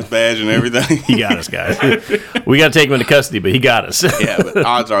know what? Fake ass badge and everything. He got us, guys. We got to take him into custody, but he got us. Yeah, but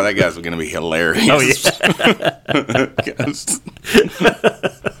odds are that guy's going to be hilarious. Oh, yeah.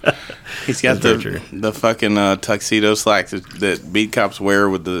 He's got the fucking tuxedo slacks that beat cops wear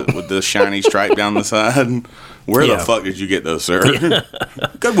with the shiny stripe down the side. Where the fuck did you get those, sir? Yeah.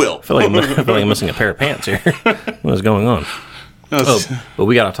 Goodwill. I feel like I'm missing a pair of pants here. What's going on? But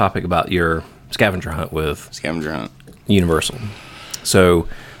we got a topic about your scavenger hunt with Universal. So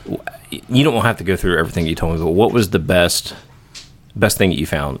you don't have to go through everything you told me, but what was the best thing that you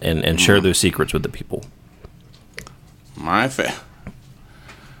found, and share those secrets with the people? I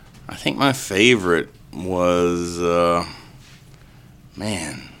think my favorite was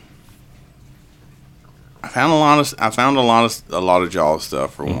I found a lot of Jaws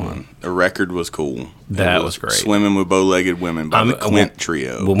stuff for one. The record was cool. That was great. Swimming with Bow-Legged Women by the Quint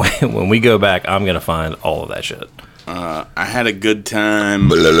Trio. When we go back, I'm gonna find all of that shit. I had a good time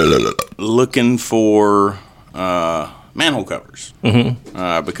looking for manhole covers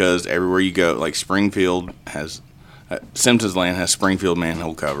because everywhere you go, like Springfield has. Simpsons Land has Springfield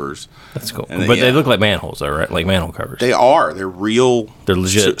manhole covers. That's cool. But they look like manholes, though, right? Like manhole covers. They are. They're real. They're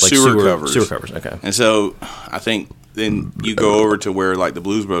legit sewer covers. Sewer covers, okay. And so I think then you go over to where like the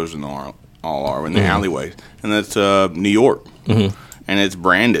Blues Brothers and all are in the alleyways. And that's New York. And it's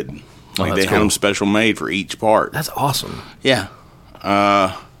branded. Like they had them special made for each part. That's awesome. Yeah.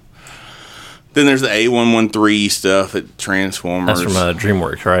 Then there's the A113 stuff at Transformers. That's from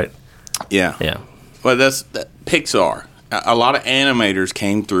DreamWorks, right? Yeah. Yeah. But that's Pixar. A lot of animators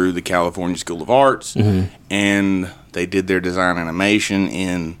came through the California School of Arts, and they did their design animation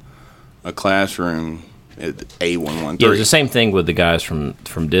in a classroom at A113. Yeah, it was the same thing with the guys from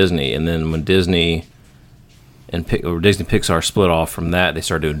Disney, and then when Disney Pixar split off from that, they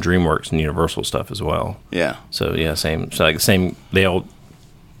started doing DreamWorks and Universal stuff as well. Yeah. So yeah, same. So like the same. They all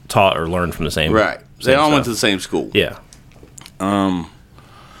taught or learned from the same. Right. They all went to the same school. Yeah.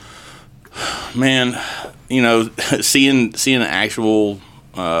 Man, you know, seeing an actual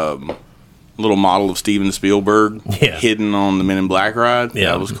little model of Steven Spielberg hidden on the Men in Black ride,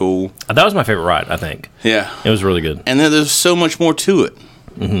 that was cool. That was my favorite ride, I think. Yeah. It was really good. And then there's so much more to it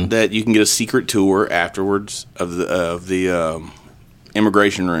that you can get a secret tour afterwards of the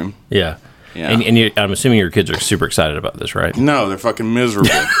immigration room. Yeah. Yeah. And I'm assuming your kids are super excited about this, right? No, they're fucking miserable.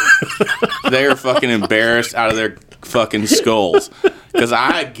 They're fucking embarrassed out of their fucking skulls. Because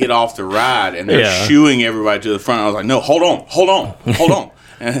I get off the ride and they're shooing everybody to the front. I was like, no, hold on.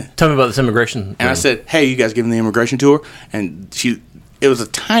 Tell me about this immigration room. And I said, hey, you guys giving the immigration tour? And it was a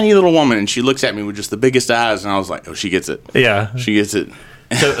tiny little woman, and she looks at me with just the biggest eyes, and I was like, oh, she gets it. Yeah. She gets it.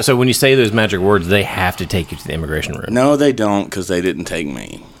 So when you say those magic words, they have to take you to the immigration room. No, they don't, because they didn't take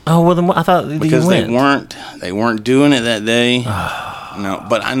me. Oh, well, then I thought because you went. They weren't doing it that day. No,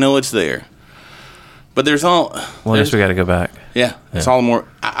 but I know it's there. But there's all. Well, I guess we got to go back. Yeah, it's all more.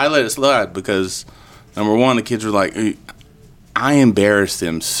 I let it slide because, number one, the kids were like, I embarrassed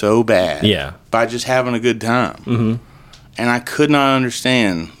them so bad. Yeah. By just having a good time. Mm-hmm. And I could not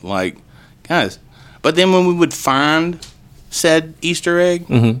understand, like, guys. But then when we would find said Easter egg,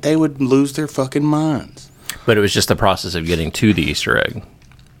 they would lose their fucking minds. But it was just the process of getting to the Easter egg.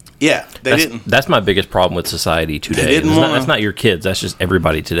 Yeah, didn't. That's my biggest problem with society today. didn't That's not your kids. That's just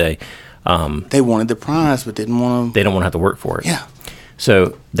everybody today. They wanted the prize, but didn't want to. They don't want to have to work for it. Yeah.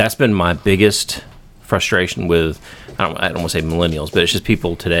 So that's been my biggest frustration with, I don't want to say millennials, but it's just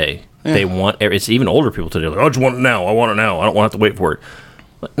people today. Yeah. They want, it's even older people today. Like, I just want it now. I want it now. I don't want to have to wait for it.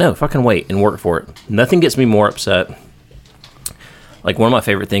 But no, fucking wait and work for it. Nothing gets me more upset. Like, one of my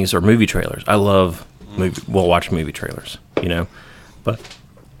favorite things are movie trailers. I love watch movie trailers, you know? But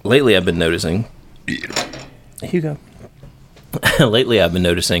lately I've been noticing. Hugo. Lately I've been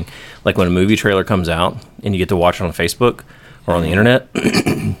noticing, like, when a movie trailer comes out and you get to watch it on Facebook or on the internet,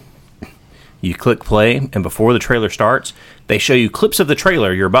 you click play, and before the trailer starts, they show you clips of the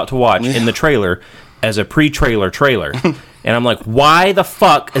trailer you're about to watch in the trailer as a pre-trailer trailer. And I'm like, why the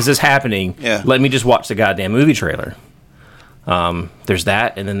fuck is this happening? Yeah. Let me just watch the goddamn movie trailer. There's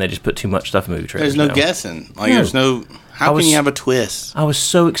that, and then they just put too much stuff in movie trailers. There's no now. guessing. Like, there's no. How can you have a twist? I was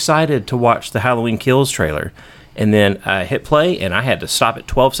so excited to watch the Halloween Kills trailer. And then I hit play, and I had to stop at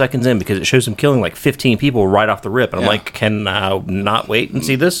 12 seconds in because it shows them killing like 15 people right off the rip. And I'm like, can I not wait and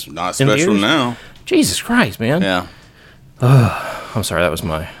see this? Not in special theaters? now. Jesus Christ, man. Yeah. I'm sorry, that was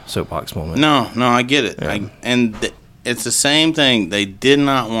my soapbox moment. No, I get it. It's the same thing they did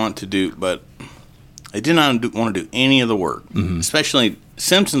not want to do, but they did not want to do any of the work. Mm-hmm. Especially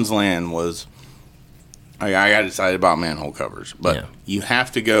Simpsons Land was. I got excited about manhole covers, but you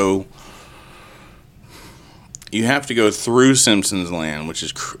have to go. You have to go through Simpsons Land, which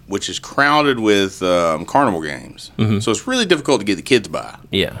is crowded with carnival games. Mm-hmm. So it's really difficult to get the kids by.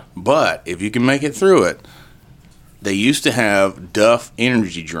 Yeah. But if you can make it through it, they used to have Duff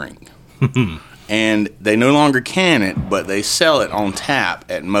energy drink. And they no longer can it, but they sell it on tap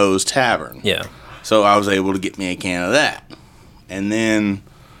at Moe's Tavern. Yeah. So I was able to get me a can of that. And then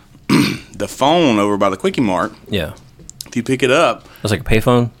the phone over by the Quickie Mart, Yeah. if you pick it up, It's like a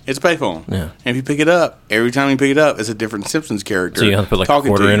payphone? it's a payphone. Yeah. And if you pick it up, every time you pick it up, it's a different Simpsons character. So you don't have to put like a talking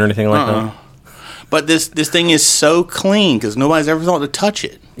quarter to in you. or anything like that? But this thing is so clean because nobody's ever thought to touch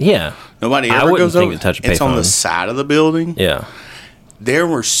it. Yeah. Nobody I ever wouldn't goes think over. to touch a It's on the payphone. side of the building. Yeah. There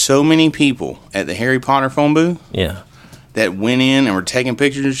were so many people at the Harry Potter phone booth Yeah. that went in and were taking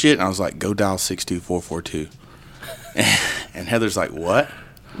pictures and shit. And I was like, go dial 62442. And Heather's like, what?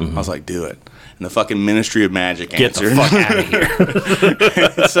 I was like, do it. And the fucking Ministry of Magic Get answered. the fuck out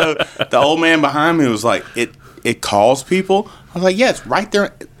of here. So the old man behind me was like, it calls people. I was like, yeah, it's right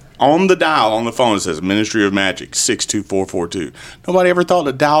there on the dial on the phone. It says Ministry of Magic 62442. Nobody ever thought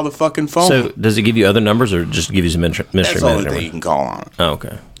to dial the fucking phone. So does it give you other numbers or just give you some that's mystery the only manager? thing you can call on it. Oh,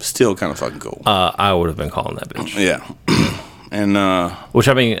 okay. Still kind of fucking cool. I would have been calling that bitch. Yeah. And Which,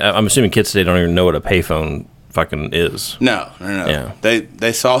 I mean, I'm assuming kids today don't even know what a payphone fucking is. no. Yeah.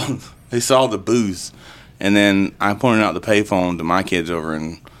 They saw the booth, and then I pointed out the payphone to my kids over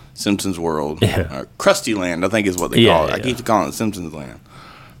in Simpsons World. Yeah. Krusty Land, I think is what they Yeah, call it. yeah, I keep calling it Simpsons Land.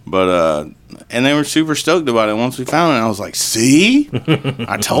 But and they were super stoked about it once we found it. I was like, "See,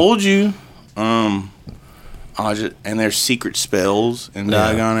 I told you." And there's secret spells in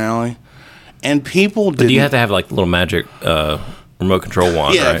Diagon Alley, and people. But do you have to have like the little magic remote control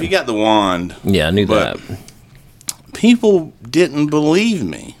wand? Yeah, right? if you got the wand. Yeah, I knew But- that. People didn't believe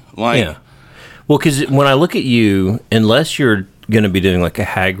me. Like, Yeah. Well, because when I look at you, unless you're going to be doing like a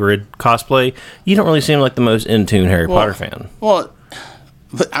Hagrid cosplay, you don't really seem like the most in tune Harry Potter fan. Well,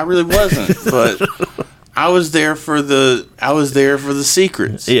 but I really wasn't. But I was there for the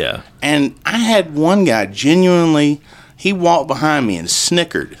secrets. Yeah. And I had one guy genuinely. He walked behind me and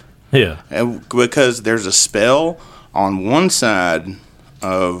snickered Yeah. because there's a spell on one side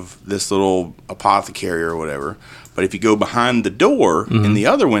of this little apothecary or whatever. But if you go behind the door in the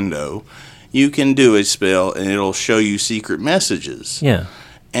other window, you can do a spell and it'll show you secret messages. Yeah.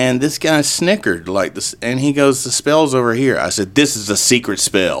 And this guy snickered like this, and he goes, "The spell's over here." I said, "This is a secret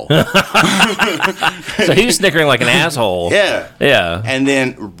spell." So he was snickering like an asshole. Yeah. Yeah. And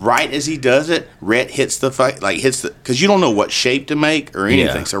then right as he does it, Rhett hits the because you don't know what shape to make or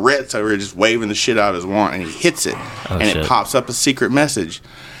anything. Yeah. So Rhett's over here just waving the shit out of his wand, and he hits it, and shit. it pops up a secret message.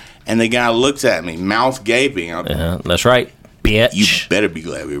 And the guy looks at me, mouth gaping. That's right, bitch. You better be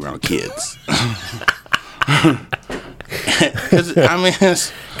glad we're around kids. Because I mean,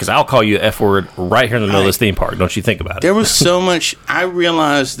 Because I'll call you an F word right here in the middle of this theme park. Don't you think about it? there was so much. I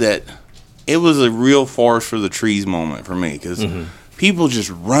realized that it was a real forest for the trees moment for me because people just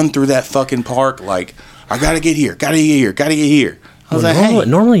run through that fucking park like, I gotta get here, gotta get here, gotta get here. I was like, hey,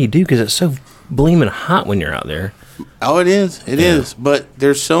 Normally you do because it's so bleeming hot when you're out there. oh, it is. But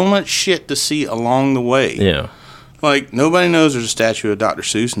there's so much shit to see along the way. Yeah. Like, nobody knows there's a statue of Dr.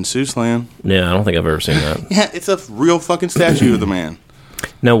 Seuss in Seussland. Yeah, I don't think I've ever seen that. Yeah, it's a real fucking statue of the man.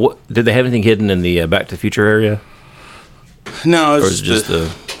 Now, what, did they have anything hidden in the Back to the Future area? No, Or is it just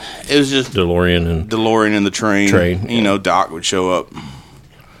the it was just DeLorean and... DeLorean and the train. You know, Doc would show up.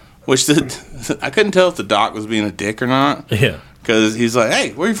 Which I couldn't tell if the Doc was being a dick or not. Yeah. Because he's like,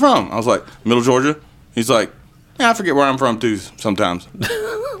 hey, where you from? I was like, Middle Georgia. He's like, yeah, I forget where I'm from too sometimes.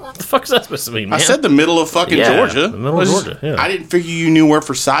 What the fuck is that supposed to mean, man? I said the middle of fucking Yeah, Georgia. the middle of Georgia, yeah. I didn't figure you knew where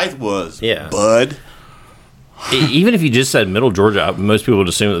Forsyth was. Yeah. Bud. Even if you just said Middle Georgia, most people would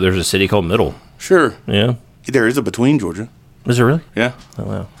assume that there's a city called Middle. Sure. Yeah. There is a between Georgia. Is there really? Yeah. Oh,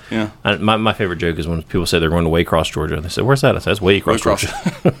 wow. Yeah. My favorite joke is when people say they're going to Waycross, Georgia. They say, where's that? I said, that's Waycross,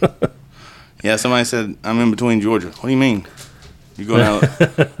 Waycross. Georgia. Yeah, somebody said, I'm in between Georgia. What do you mean? You going out?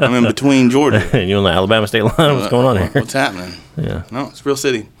 I'm in between Georgia. And you're on the Alabama state line? What's going on here? What's happening? Yeah. No, it's a real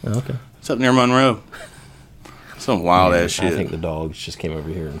city. Okay. It's up near Monroe. Some wild ass shit. I think the dogs just came over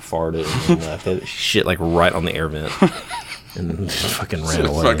here and farted and then left. They shit like right on the air vent. And just fucking ran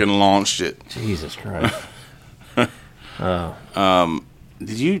away. Fucking launched it. Jesus Christ.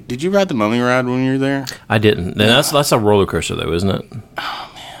 Did you ride the Mummy ride when you were there? I didn't. And that's a roller coaster though, isn't it?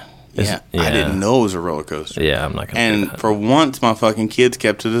 Yeah, I didn't know it was a roller coaster. Yeah, I'm not gonna do And that. for once, my fucking kids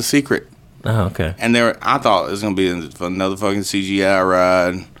kept it a secret. Oh, okay. And I thought it was gonna be another fucking CGI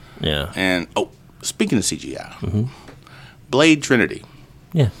ride. Yeah. And speaking of CGI, Blade Trinity.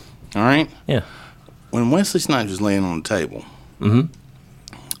 Yeah. All right. Yeah. When Wesley Snipes was laying on the table,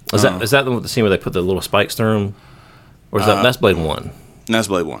 Is that the scene where they put the little spikes through him? Or is that's Blade 1? and that's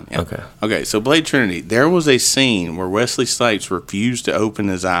Blade 1. Yeah. Okay. Okay. So Blade Trinity, there was a scene where Wesley Snipes refused to open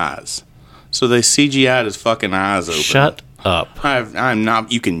his eyes, so they CGI'd his fucking eyes open. Shut up. I'm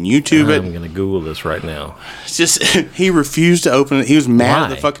not. You can YouTube it. I'm going to Google this right now. It's just he refused to open it. He was mad at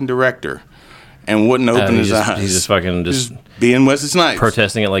the Why? fucking director and wouldn't open his eyes. He's just fucking Just being Wesley Snipes.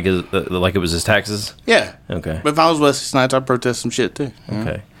 protesting it like it was his taxes. Yeah. Okay. But if I was Wesley Snipes, I'd protest some shit too. you know?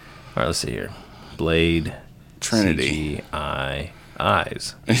 Okay. All right, let's see here. Blade Trinity. CGI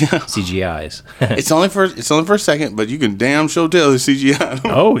eyes. CGI's. It's only for a second, but you can damn sure tell it's CGI.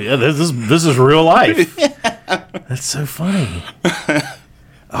 Oh yeah, this is real life. That's so funny.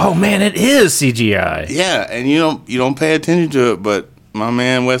 Oh man, it is CGI. Yeah, and you don't pay attention to it, but my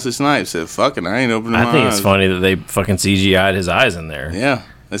man Wesley Snipes said, "Fuck it, I ain't opening my eyes." I think it's funny that they fucking CGI'd his eyes in there. Yeah,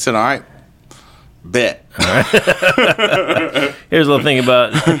 they said, "All right, bet." Here's a little thing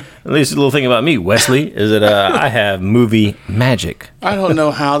about, at least a little thing about me, Wesley, is that I have movie magic. I don't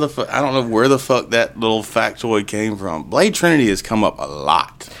know how I don't know where the fuck that little factoid came from. Blade Trinity has come up a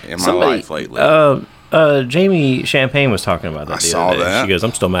lot in my life lately. Jamie Champagne was talking about that. I saw that. She goes,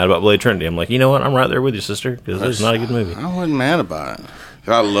 "I'm still mad about Blade Trinity." I'm like, you know what? I'm right there with you, sister, because it's not a good movie. I wasn't mad about it.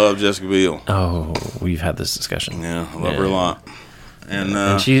 'Cause I love Jessica Biel. Oh, we've had this discussion. Yeah, I love her a lot.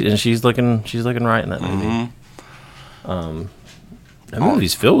 And she's looking right in that movie. That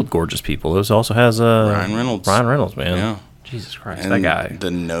movie's filled with gorgeous people. It also has Ryan Reynolds. Ryan Reynolds, man. Yeah. Jesus Christ, and that guy.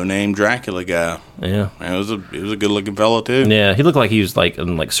 the no-name Dracula guy. Yeah. Man, he was a good-looking fellow too. Yeah, he looked like he was like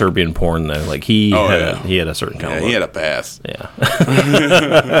in like Serbian porn though. Like he had a certain kind Yeah, of he look. had a pass.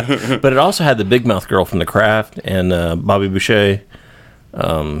 Yeah. But it also had the big mouth girl from The Craft and Bobby Boucher.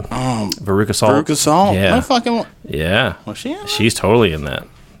 Veruca Salt. Veruca Salt. Yeah. No fucking. Yeah. Was she in that? She's totally in that.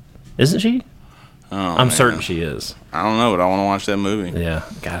 Isn't she? Oh, I'm man. certain she is. I don't know, but I want to watch that movie. Yeah.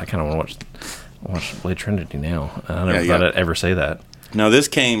 God, I kind of want to watch Blade Trinity now. I never Yeah, thought yeah. I'd ever say that. No, this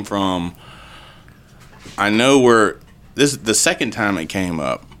came from. I know where the second time it came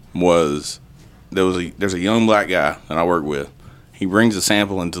up was there's a young black guy that I work with. He brings a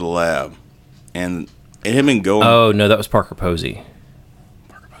sample into the lab, and it had been going. Oh, no, that was Parker Posey.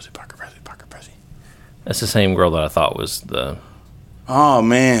 Parker Posey. That's the same girl that I thought was the... Oh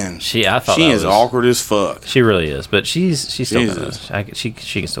man, I thought she that is was- awkward as fuck. She really is, but she's still Jesus. kinda, she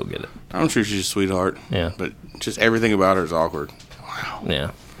can still get it. I'm sure she's a sweetheart. Yeah. but just everything about her is awkward. Wow.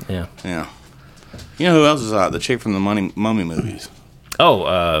 Yeah. Yeah. You know who else is out? The chick from the Mummy movies.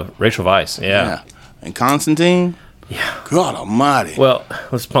 Oh, Rachel Weisz. Yeah. And Constantine. Yeah. God Almighty. Well,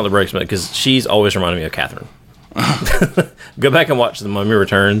 let's pump the brakes a minute because she's always reminded me of Catherine. Go back and watch The Mummy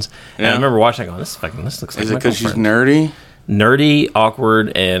Returns. And I Yeah. remember watching that going, this looks like Is it my because she's girlfriend. nerdy? nerdy,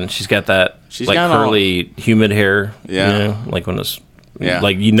 awkward, and she's got that She's like got curly, humid hair. Yeah. You know, like when it's Yeah.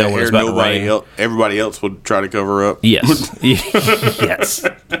 like when The it's hair about to rain. everybody else would try to cover up. Yes. Yes.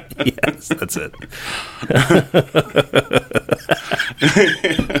 Yes, that's it.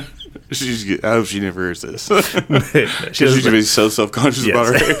 I hope she never hears this. She's She's gonna be so self-conscious about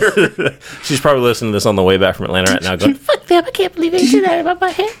her hair. She's probably listening to this on the way back from Atlanta right now going, fuck them, I can't believe they said that about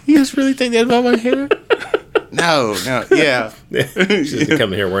my hair. You guys really think that about my hair? No, yeah. She's gonna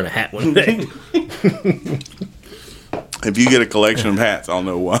come in here wearing a hat one day. If you get a collection of hats, I'll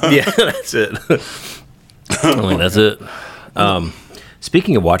know why. Yeah, that's it. That's it.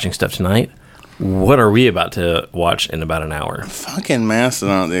 Speaking of watching stuff tonight, what are we about to watch in about an hour? Fucking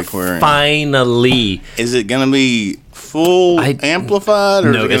Mastodon at the aquarium. Finally. Is it gonna be full amplified,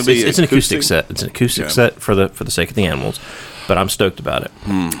 or No, is it gonna be it's an acoustic set. It's an acoustic set for the sake of the animals, but I'm stoked about it.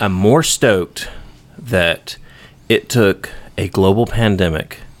 I'm more stoked that it took a global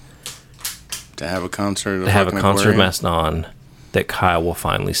pandemic to have a concert? to have a concert of Mastodon that Kyle will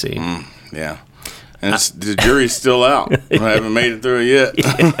finally see. Yeah. And the jury's still out. I haven't made it through it yet.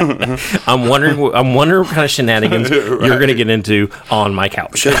 I'm wondering what kind of shenanigans you're going to get into on my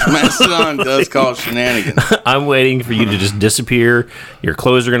couch. Because Mastodon does cause shenanigans. I'm waiting for you to just disappear. Your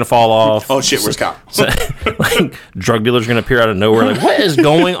clothes are going to fall off. Oh shit, where's Kyle? So, like drug dealers are going to appear out of nowhere. Like, what is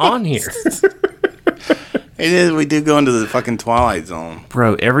going on here? It is. We do go into the fucking Twilight Zone.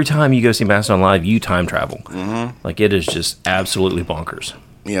 Bro, every time you go see Mastodon live, you time travel. Mm-hmm. Like, it is just absolutely bonkers.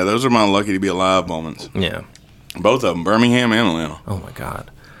 Yeah, those are my lucky to be alive moments. Yeah. Both of them, Birmingham and Atlanta. Oh, my God.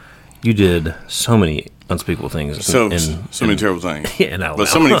 You did so many unspeakable things. So many terrible things. Yeah, in Alabama. But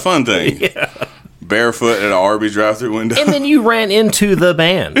so many fun things. Yeah. Barefoot at an Arby's drive-through window. And then you ran into the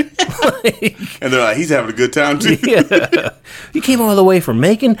band. And they're like, he's having a good time, too. Yeah. You came all the way from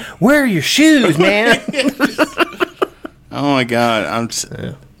Macon. Where are your shoes, man? Oh, my God.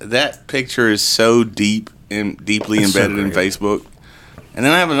 That picture is so deeply embedded in Facebook. And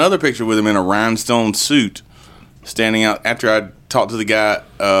then I have another picture with him in a rhinestone suit standing out after I talked to the guy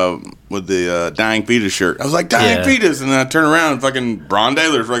with the Dying Fetus shirt. I was like, Dying Fetus! And then I turn around and fucking Bron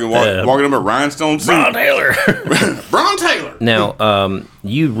Taylor's fucking walking up a rhinestone suit. Bron Taylor! Bron Taylor! Now,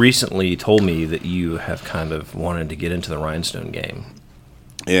 you recently told me that you have kind of wanted to get into the rhinestone game.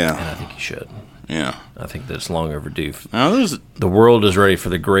 Yeah. And I think you should. Yeah. I think that it's long overdue. Now, the world is ready for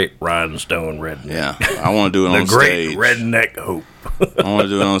the great rhinestone redneck. Yeah. I want to do it on stage. The great redneck hope. I want to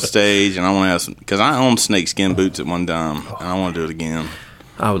do it on stage, and I want to have some, because I owned snakeskin boots at one time, and I want to do it again.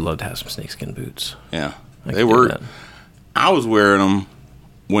 I would love to have some snakeskin boots. Yeah. They were. I was wearing them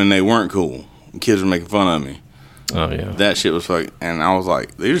when they weren't cool. Kids were making fun of me. Oh, yeah. That shit was fucking, and I was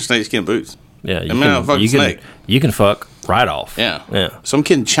like, these are snakeskin boots. Yeah, you can fuck right off. Yeah. Yeah. Some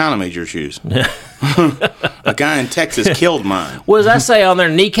kid in China made your shoes. A guy in Texas killed mine. What does that say on their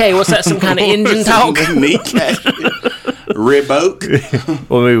Nikkei? What's that, some kind of engine talk? Nikkei. Riboke.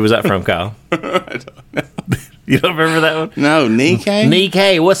 What movie was that from, Kyle? I don't know. You don't remember that one? No, Nikkei?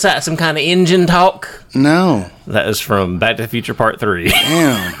 Nikkei, what's that, some kind of engine talk? No. That is from Back to the Future Part 3.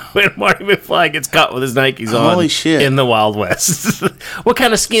 Damn. When Marty McFly gets caught with his Nikes on. Holy shit. In the Wild West. What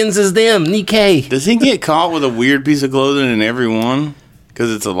kind of skins is them? Nikkei. Does he get caught with a weird piece of clothing in every one?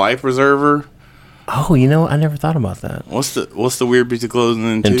 Because it's a life preserver? Oh, you know, I never thought about that. What's the weird piece of clothing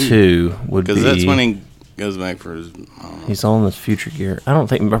in 2? And 2 would be... Because that's when he goes back for his... He's on this future gear. I don't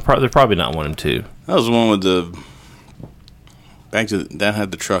think... They're probably not 1 and 2. That was the one with the... That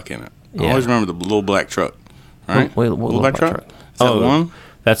had the truck in it. I always remember the little black truck. Right? Wait, what little black truck? Is that one?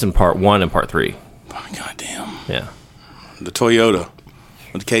 That's in Part 1 and Part 3. Oh, God damn. Yeah. The Toyota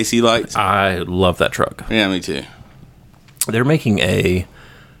with the KC lights. I love that truck. Yeah, me too. They're making a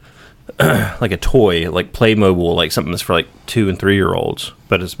like a toy, like Playmobil, like something that's for like 2 and 3 year olds,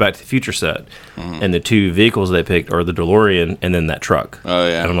 but it's Back to the Future set. Mm-hmm. And the 2 vehicles they picked are the DeLorean and then that truck. Oh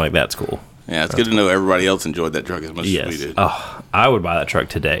yeah. And I'm like, that's cool. Yeah, it's good to know everybody else enjoyed that truck as much as we did. Oh, I would buy that truck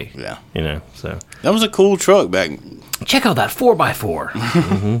today. Yeah. You know, so that was a cool truck back. Check out that 4x4.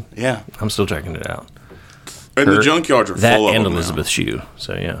 Mm-hmm. Yeah. I'm still checking it out. And the junkyards are full of them. That and Elizabeth Shue.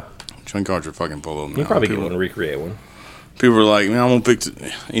 So yeah. Junkyards are fucking full of them. You probably get one to recreate one. People are like, man, I'm gonna fix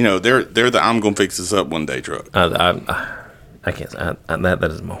it. You know, they're the I'm gonna fix this up one day truck. I can't.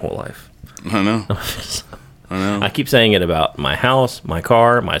 That is my whole life. I know. I know. I keep saying it about my house, my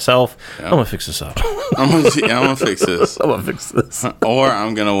car, myself. Yeah. I'm gonna fix this up. I'm gonna fix this. I'm gonna fix this. Or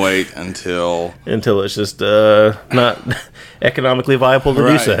I'm gonna wait until it's just not economically viable to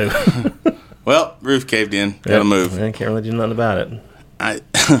do so. Well, roof caved in. Gotta move. I can't really do nothing about it. I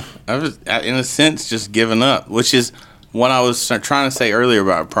was, in a sense, just giving up, which is what I was trying to say earlier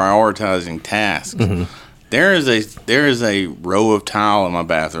about prioritizing tasks. Mm-hmm. There is a row of tile in my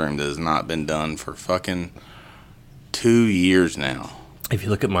bathroom that has not been done for fucking 2 years now. If you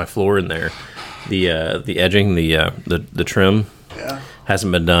look at my floor in there, the edging, the trim,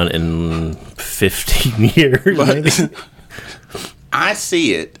 hasn't been done in 15 years. Maybe. I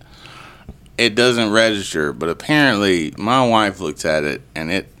see it. It doesn't register, but apparently my wife looks at it and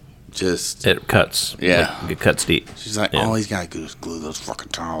it cuts. Yeah, like, it cuts deep. She's like, all he's got to do is glue those fucking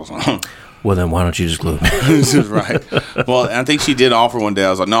tiles on. Well, then why don't you just glue them? This is right. Well, I think she did offer one day. I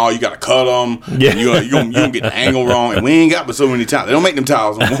was like, no, you got to cut them. Yeah. You don't get the angle wrong. And we ain't got but so many tiles. They don't make them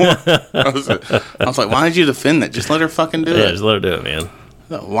tiles no more. I was like, why did you defend that? Just let her fucking do it. Yeah, just let her do it, man.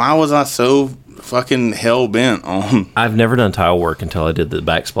 Why was I so fucking hell bent on? I've never done tile work until I did the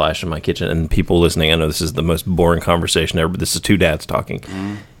backsplash in my kitchen. And people listening, I know this is the most boring conversation ever, but this is two dads talking.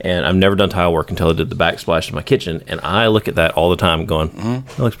 And I've never done tile work until I did the backsplash in my kitchen. And I look at that all the time going,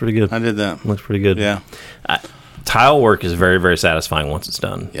 that looks pretty good. I did that. It looks pretty good. Yeah. Tile work is very, very satisfying once it's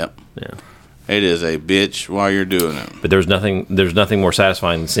done. Yep. Yeah. It is a bitch while you're doing it. But there's nothing more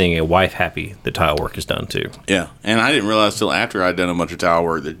satisfying than seeing a wife happy that tile work is done too. Yeah. And I didn't realize till after I'd done a bunch of tile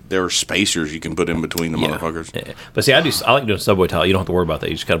work that there were spacers you can put in between the motherfuckers. Yeah. But see, I like doing subway tile. You don't have to worry about that.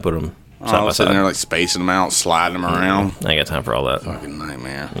 You just got to put them side by sitting side. there like spacing them out, sliding them around. I ain't got time for all that. Fucking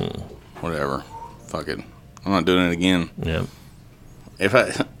nightmare. Whatever. Fuck it. I'm not doing it again. Yeah.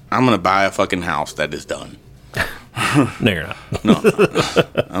 I'm gonna buy a fucking house that is done. No, you're not. No,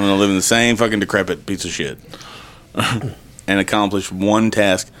 I'm gonna live in the same fucking decrepit piece of shit and accomplish one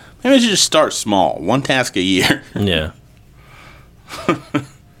task. Maybe I should just start small. One task a year. Yeah.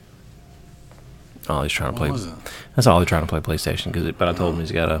 Ollie's trying to play. That's Ollie trying to play PlayStation. But I told him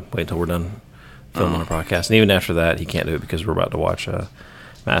he's got to wait until we're done filming our podcast. And even after that, he can't do it because we're about to watch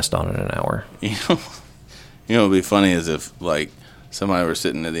Mastodon in an hour. You know what would be funny is if like somebody were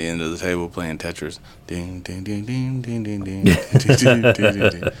sitting at the end of the table playing Tetris. Ding ding ding ding ding ding ding. Ding, ding, ding,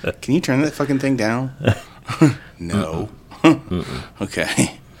 ding. Can you turn that fucking thing down? No.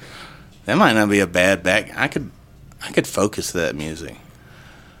 Okay. That might not be a bad back. I could focus to that music.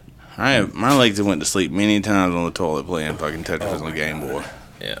 My legs have went to sleep many times on the toilet playing fucking Tetris on the Game Boy.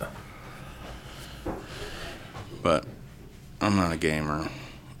 Yeah. But I'm not a gamer.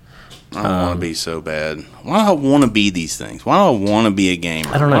 I don't want to be so bad. Why do I want to be these things? Why do I want to be a gamer?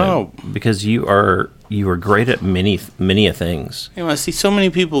 I don't know. Because you are great at many a things. You know, I see so many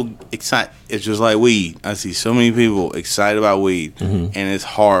people excited. It's just like weed. I see so many people excited about weed, and it's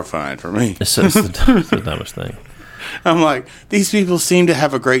horrifying for me. It's the dumbest thing. I'm like, these people seem to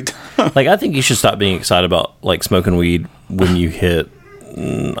have a great time. Like, I think you should stop being excited about like smoking weed when you hit,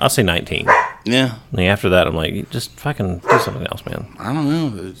 I'll say 19. Yeah. And after that, I'm like, just fucking do something else, man. I don't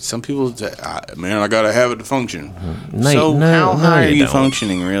know. Some people say, man, I got to have it to function. No, So no, how no, high are you you don't.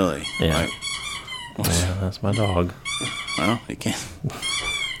 functioning, really? Yeah. Like, Yeah, that's my dog. well, you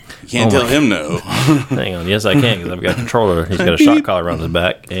can't tell him no. Hang on. Yes, I can because I've got a controller. He's got a shot collar around his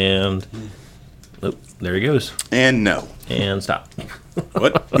back. And, oh, there he goes. And no. And stop.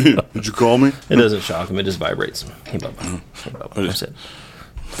 What? Did you call me? It doesn't shock him. It just vibrates. Hey, Bubba. Hey, Bubba. That's it.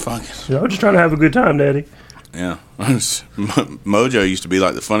 Fuck. I was just trying to have a good time, Daddy. Yeah. Mojo used to be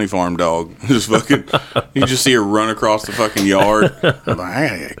like the funny farm dog. Just fucking, you just see her run across the fucking yard. I'm like, I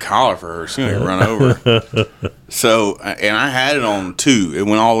gotta get a collar for her. She's gonna run over. So, and I had it on 2. It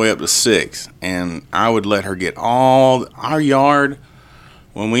went all the way up to 6. And I would let her get all our yard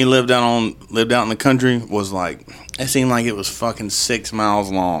when we lived out in the country was like, it seemed like it was fucking 6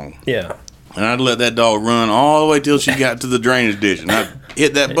 miles long. Yeah. And I'd let that dog run all the way till she got to the drainage ditch. And I'd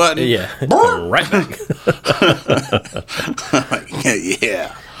hit that button. Yeah. Right back.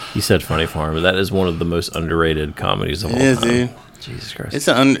 Yeah. You said funny farm, but that is one of the most underrated comedies of all It is, time. dude. Jesus Christ.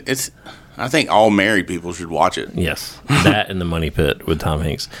 It's. I think all married people should watch it. Yes. That and The Money Pit with Tom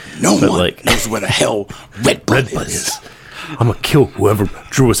Hanks. No But, one like, knows where the hell Red Blood is. I'm gonna kill whoever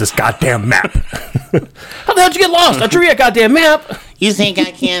drew us this goddamn map. How the hell did you get lost? I drew you a goddamn map. You think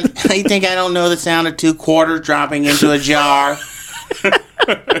I can't? You think I don't know the sound of 2 quarters dropping into a jar?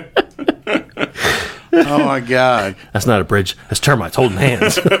 Oh my god! That's not a bridge. That's termites holding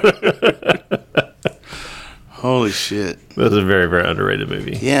hands. Holy shit! That's a very, very underrated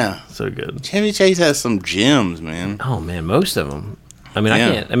movie. Yeah, So good. Chevy Chase has some gems, man. Oh, man. Most of them. I mean,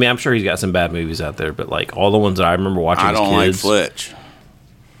 Yeah. I'm sure he's got some bad movies out there, but like all the ones that I remember watching I as don't like kids. Fletch.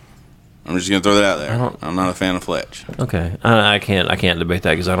 I'm just gonna throw that out there. I'm not a fan of Fletch. Okay. I can't debate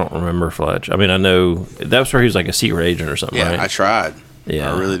that because I don't remember Fletch. I mean, I know that was where he was like a secret agent or something, Yeah, right? I tried.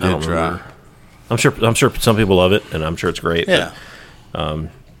 Yeah, I really I don't did try. remember. I'm sure some people love it, and I'm sure it's great. Yeah, But I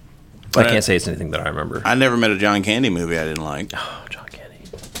But can't say it's anything that I remember. I never met a John Candy movie I didn't like. Oh, John Candy.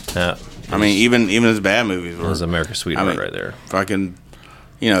 Yeah. I mean, even his bad movies That were. was America's Sweetheart I mean, right there. Fucking,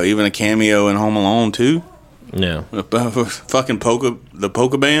 even a cameo in Home Alone too. Yeah. Fucking the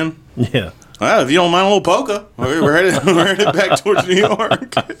polka band. Yeah. Well, if you don't mind a little polka, we're headed back towards New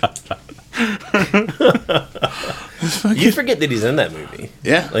York. You forget that he's in that movie.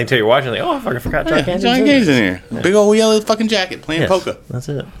 Yeah. Like, until you're watching, like, oh, I fucking forgot John Candy's John in Candy's this. in here. Big old yellow fucking jacket playing Yes, polka That's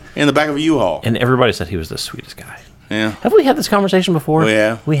it. in the back of a U-Haul. And everybody said he was the sweetest guy. Yeah. Have we had this conversation before? We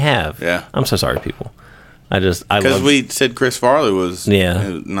have. We have. Yeah. I'm so sorry, people. I Because love. we said Chris Farley was Yeah. a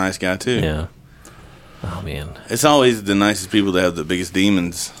nice guy too. Yeah. Oh, man. It's always the nicest people that have the biggest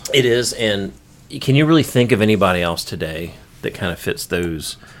demons. It is, and can you really think of anybody else today that kind of fits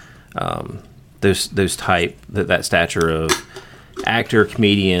those type, that stature of actor,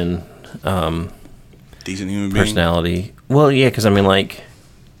 comedian, Decent human being. personality? Well, yeah, because I mean, like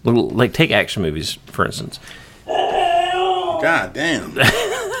take action movies for instance. God damn.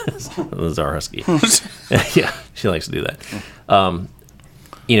 This is our husky. Yeah, she likes to do that.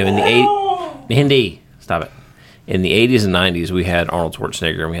 In the Hindi, stop it. In the 80s and 90s, we had Arnold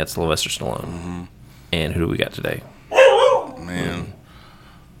Schwarzenegger and we had Sylvester Stallone. Mm-hmm. And who do we got today? Man.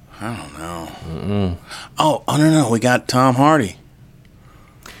 I don't know. Oh, no. We got Tom Hardy.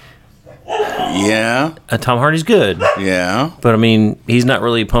 Yeah. Tom Hardy's good, Yeah. but I mean, he's not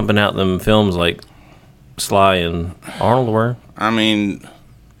really pumping out them films like Sly and Arnold were. I mean,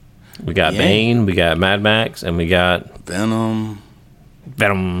 We got Yeah. Bane, we got Mad Max, and we got Venom.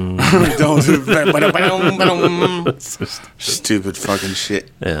 Venom. Don't do Venom. Stupid fucking shit.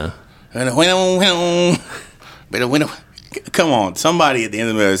 Yeah. Come on, somebody at the end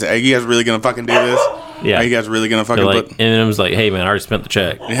of the movie say, "Are you guys really gonna fucking do this? Yeah. Are you guys really gonna fucking They're like, put?" Eminem's like, hey man, I already spent the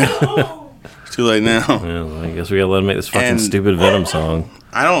check. It's too late now. Yeah, I guess we gotta let him make this fucking And- stupid Venom song.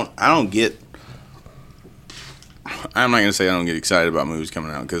 I don't get. I'm not gonna say I don't get excited about movies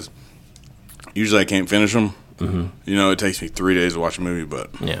coming out because usually I can't finish them. Mm-hmm. It takes me 3 days to watch a movie, but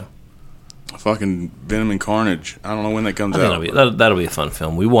Yeah. fucking Venom and Carnage. I don't know when that comes I out. think that'll be a fun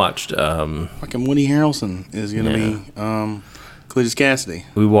film. We watched Fucking Woody Harrelson is gonna be Cletus Cassidy.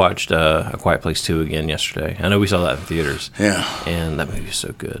 A Quiet Place 2 again yesterday. I know we saw that in theaters. Yeah. And that movie is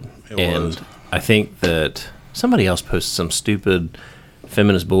so good. It and was. I think that somebody else posted some stupid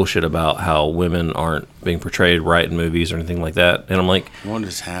feminist bullshit about how women aren't being portrayed right in movies or anything like that. And I'm like, What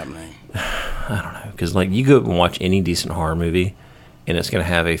is happening? I don't know. Because, like, you go and watch any decent horror movie, and it's going to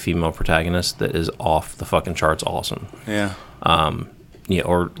have a female protagonist that is off the fucking charts awesome. Yeah.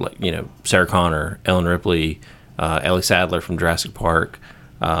 Or, like, Sarah Connor, Ellen Ripley, Ellie Sadler from Jurassic Park,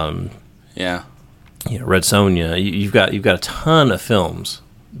 Yeah. Red Sonja. You've got a ton of films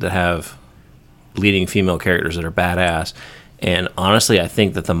that have leading female characters that are badass. And honestly, I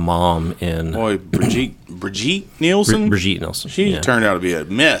think that the mom in Boy, Brigitte Nielsen. Brigitte Nielsen, She turned out to be a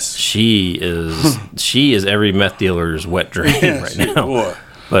mess. she is every meth dealer's wet dream right now. Boy.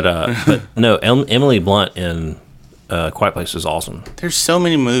 But no, Emily Blunt in Quiet Place is awesome. There's so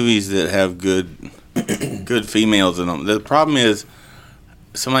many movies that have good females in them. The problem is,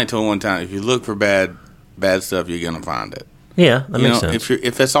 somebody told me one time, if you look for bad stuff, you're gonna find it. Yeah, that makes sense.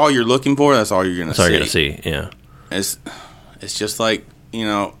 If that's all you're looking for, that's all you're gonna Sorry, see. you're gonna see. Yeah. It's just like being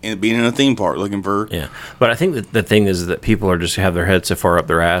in a theme park looking for. Yeah, but I think that the thing is that people are just have their heads so far up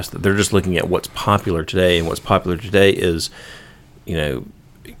their ass that they're just looking at what's popular today, and what's popular today is,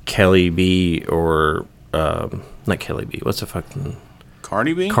 Kelly B or not Kelly B. What's the fucking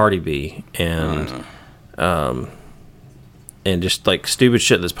Cardi B. Cardi B and just like stupid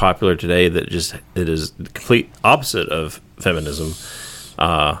shit that's popular today that just it is the complete opposite of feminism.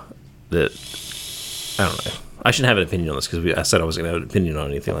 That I don't know. I shouldn't have an opinion on this because I said I wasn't going to have an opinion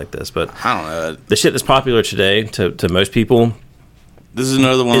on anything like this, but I don't know. the shit that's popular today to most people. This is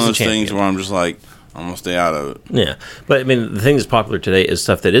another one of Is a those things champion. where I'm just like, I'm gonna stay out of it. Yeah, but I mean, the thing that's popular today is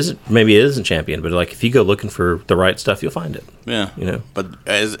stuff that isn't champion, but like if you go looking for the right stuff, you'll find it. Yeah. You know? But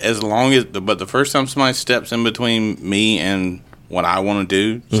as long as the first time somebody steps in between me and what I want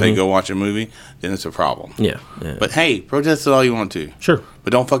to do, say go watch a movie, then it's a problem. Yeah, yeah. But hey, protest it all you want to. Sure,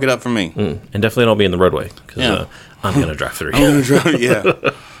 But don't fuck it up for me. and definitely don't be in the roadway because Yeah. I'm gonna drive through. I'm gonna drive. Yeah.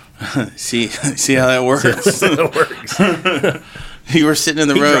 see how that works. It works. You were sitting in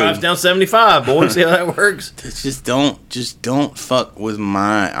the He road. drives down 75, boy. See how that works? Just don't fuck with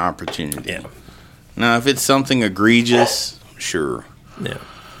my opportunity. Yeah. Now, if it's something egregious, sure, Yeah.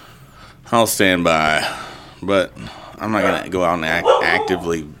 I'll stand by. But I'm not gonna go out and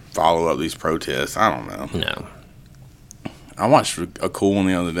actively follow up these protests. I don't know. No. I watched a cool one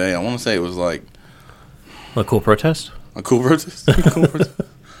the other day. I want to say it was like A cool protest? a cool protest.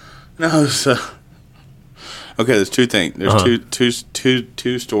 No, it was, Okay, there's two things. There's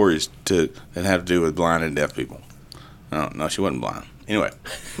two stories that have to do with blind and deaf people. No, she wasn't blind. Anyway,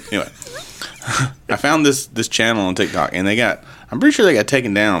 I found this channel on TikTok, and I'm pretty sure they got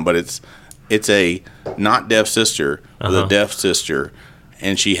taken down, but it's a not deaf sister with a deaf sister,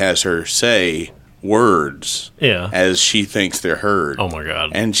 and she has her say words as she thinks they're heard. Oh my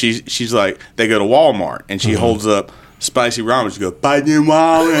god! And she's like, they go to Walmart, and she holds up spicy ramen. She goes, "Bite them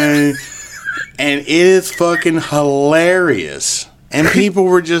ramen," and it is fucking hilarious. And people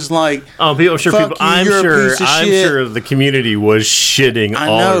were just like, "Oh, I'm sure the community was shitting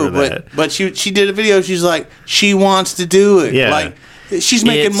all over that." But she did a video. She's like, she wants to do it. Yeah. Like she's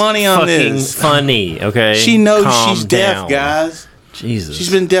making money on this. Funny, okay. She knows she's down. deaf, guys. Jesus,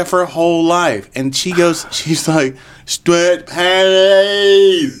 she's been deaf her whole life, and she's like, "Sweat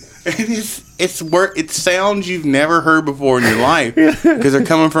panties," and it's sounds you've never heard before in your life because they're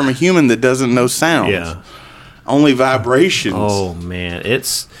coming from a human that doesn't know sounds. Yeah. Only vibrations. Oh man,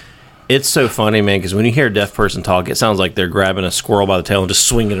 it's so funny, man. Because when you hear a deaf person talk, it sounds like they're grabbing a squirrel by the tail and just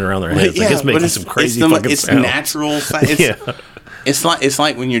swinging it around their head. It's making some crazy fucking sounds. It's natural. It's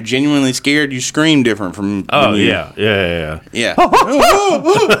like when you're genuinely scared, you scream different from. Oh yeah.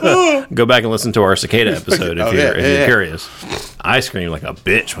 Go back and listen to our cicada episode if you're curious. I scream like a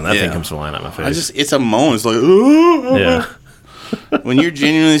bitch when that thing comes flying out my face. It's a moan. It's like when you're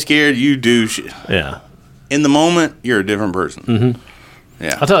genuinely scared, you do shit. Yeah. In the moment, you're a different person. Mm-hmm.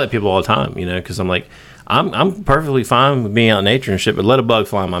 Yeah, I tell that to people all the time, because I'm like, I'm perfectly fine with being out in nature and shit, but let a bug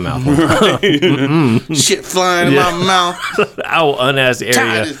fly in my mouth. Shit flying in my mouth. I will unass the area.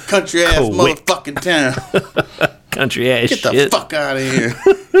 Tired of this country ass motherfucking town. Country ass shit. Get the fuck out of here.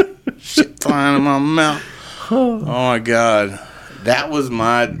 Shit flying in my mouth. Oh my god. That was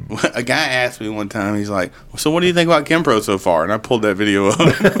a guy asked me one time, he's like, "So what do you think about Kempro so far?" And I pulled that video up.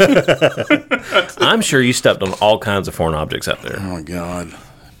 I'm sure you stepped on all kinds of foreign objects out there. Oh my god.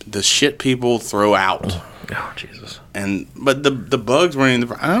 The shit people throw out. Oh Jesus. But the bugs were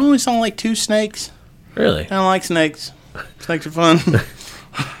in I only saw like 2 snakes. Really? I don't like snakes. Snakes are fun.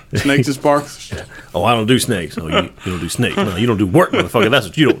 Snakes and sparks. Oh, I don't do snakes. Oh, you don't do snakes. No, you don't do work, motherfucker. That's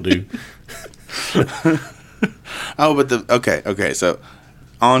what you don't do. Oh, but okay. So,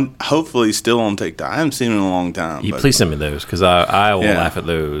 hopefully still on TikTok. I haven't seen it in a long time. Please send me those because I will laugh at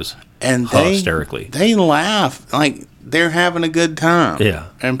those. And hysterically, they laugh like they're having a good time. Yeah,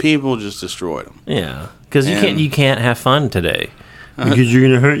 and people just destroyed them. Yeah, because you can't have fun today because you're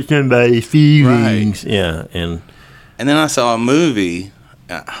gonna hurt somebody's feelings. Right. Yeah, and then I saw a movie.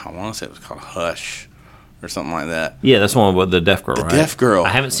 I want to say it was called Hush. Or something like that. Yeah, that's the one with the deaf girl, right? Deaf girl. I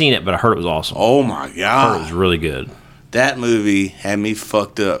haven't seen it, but I heard it was awesome. Oh, my God. I heard it was really good. That movie had me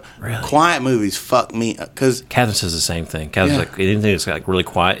fucked up. Really? Quiet movies fuck me up. Catherine says the same thing. Catherine's like, anything that's like really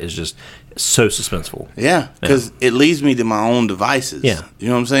quiet is just so suspenseful. Yeah, because it leads me to my own devices. Yeah. You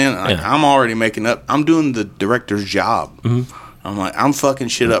know what I'm saying? Like, I'm already making up. I'm doing the director's job. Mm-hmm. I'm like, I'm fucking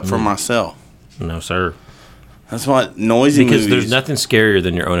shit up for myself. No, sir. That's why noisy movies. Because there's nothing scarier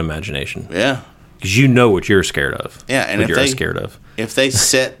than your own imagination. Yeah. Because you know what you're scared of. Yeah, and if they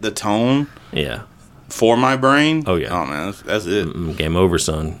set the tone, for my brain, oh yeah, that's it. Game over,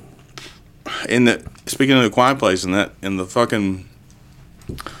 son. Speaking of the Quiet Place, in the fucking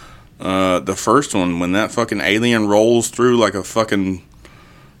the first one, when that fucking alien rolls through like a fucking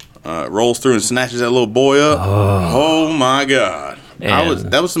rolls through and snatches that little boy up. Oh my god, that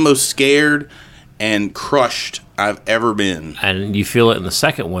was the most scared and crushed I've ever been. And you feel it in the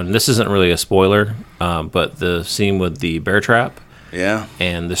second one. This isn't really a spoiler, but the scene with the bear trap,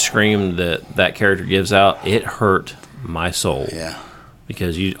 and the scream that character gives out, it hurt my soul. Yeah,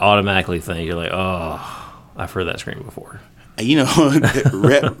 because you automatically think, you're like, oh, I've heard that scream before. You know,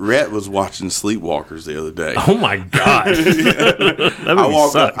 Rhett was watching Sleepwalkers the other day. Oh my god!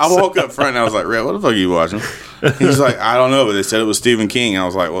 I woke up front and I was like, Rhett, what the fuck are you watching? He's like, I don't know, but they said it was Stephen King. I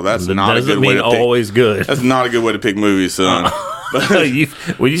was like, well, that's not a good way to pick. Always good. That's not a good way to pick movies, son.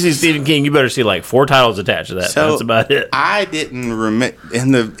 When you see Stephen King, you better see like 4 titles attached to that. That's about it. I didn't remember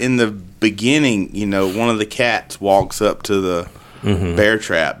in the beginning. You know, one of the cats walks up to the bear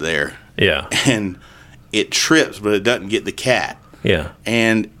trap there. Yeah, and it trips, but it doesn't get the cat. Yeah.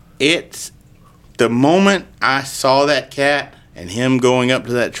 And it's the moment I saw that cat and him going up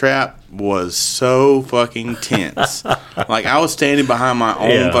to that trap was so fucking tense. Like I was standing behind my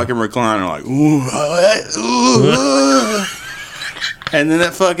own fucking recliner, like, ooh. And then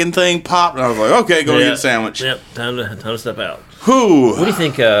that fucking thing popped, and I was like, okay, go get a sandwich. Yep, time to step out. Whew. What do you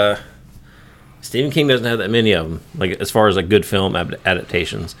think? Stephen King doesn't have that many of them, like as far as like good film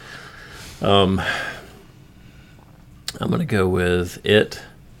adaptations. I'm gonna go with It,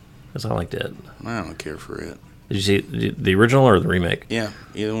 Because I liked it. I don't care for it. Did you see the original or the remake? Yeah,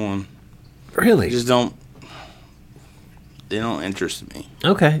 either one. Really? They just don't. They don't interest me.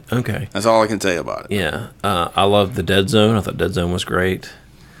 Okay. That's all I can say about it. Yeah. I loved the Dead Zone. I thought Dead Zone was great.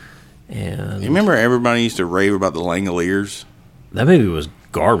 And You remember everybody used to rave about the Langoliers? that movie was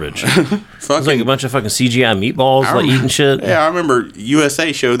garbage. It was like a bunch of fucking CGI meatballs like eating shit. Yeah, I remember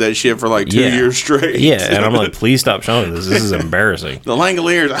USA showed that shit for like 2 years straight. Yeah, and I'm like, please stop showing this. This is embarrassing. The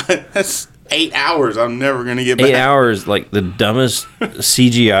Langoliers, that's 8 hours I'm never going to get back. 8 hours, like the dumbest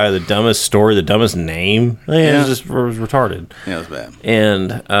CGI, the dumbest story, the dumbest name. It was retarded. Yeah, it was bad.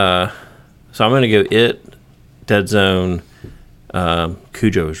 And so I'm going to go It, Dead Zone.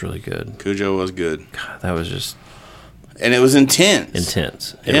 Cujo was really good. Cujo was good. God, that was just And it was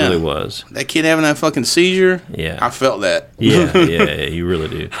intense. It really was. That kid having that fucking seizure, Yeah. I felt that. Yeah, you really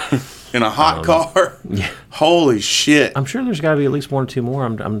do. In a hot car. Yeah. Holy shit. I'm sure there's got to be at least one or two more.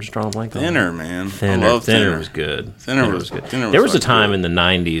 I'm just drawing a blank on Thinner, man. Thinner. I love Thinner was good. Thinner was good. There was a time in the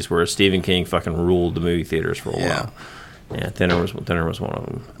 90s where Stephen King fucking ruled the movie theaters for a while. Yeah, Thinner was one of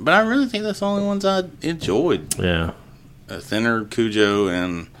them. But I really think that's the only ones I enjoyed. Yeah. Thinner, Cujo,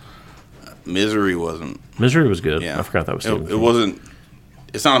 and Misery wasn't. Misery was good. Yeah. I forgot that was Stephen It King. wasn't.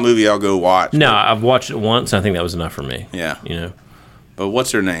 It's not a movie I'll go watch. No, I've watched it once. And I think that was enough for me. Yeah. You know. But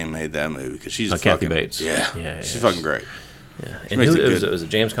what's her name made that movie? Because she's Kathy Bates. Yeah. She's fucking great. Yeah. She And makes who it was good. it? Was it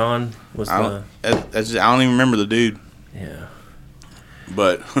James Caan? I don't even remember the dude. Yeah.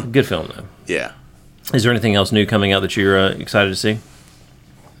 But Good film though. yeah. Is there anything else new coming out that you're excited to see?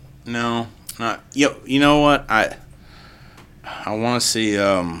 No, not. You know what? I want to see.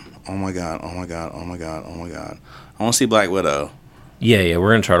 Oh my god! I want to see Black Widow. Yeah.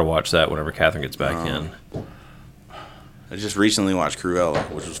 We're gonna try to watch that whenever Catherine gets back in. I just recently watched Cruella,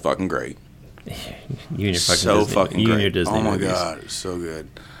 which was fucking great. You and your fucking So Disney, fucking you great. and your Disney Oh my movies. god, it's so good.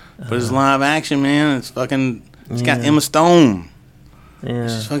 But it's live action, man. It's fucking. It's got Emma Stone. Yeah.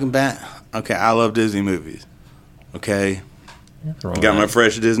 She's fucking bad. Okay, I love Disney movies. Okay, Nothing wrong got with my that.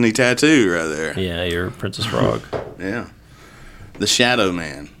 fresh Disney tattoo right there. Yeah, you're Princess Frog. Yeah, the Shadow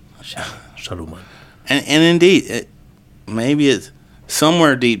Man. Shadow Man. And indeed, maybe it's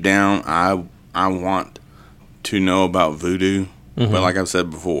somewhere deep down. I want to know about voodoo, but like I've said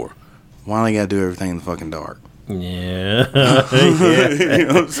before, why they gotta do everything in the fucking dark? Yeah. You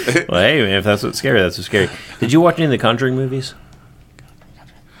know what I'm saying? Well, hey, man, if that's what's scary, that's what's scary. Did you watch any of the Conjuring movies?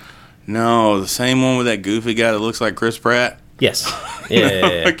 No, the same one with that goofy guy that looks like Chris Pratt. Yes.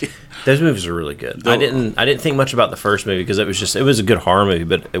 Yeah. Okay. Those movies are really good. I didn't think much about the first movie because it was a good horror movie,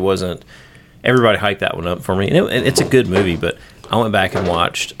 but it wasn't. Everybody hyped that one up for me, and it's a good movie. But I went back and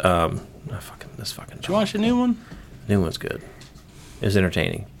watched. This fucking. Did you watch the new one? New one's good. It was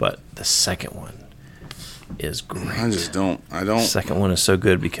entertaining, but the second one is great. I don't. The second one is so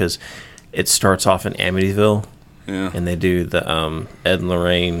good because it starts off in Amityville. Yeah. And they do the Ed and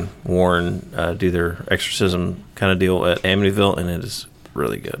Lorraine Warren do their exorcism kind of deal at Amityville, and it is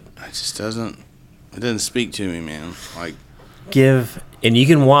really good. It just doesn't. It doesn't speak to me, man. Like, And you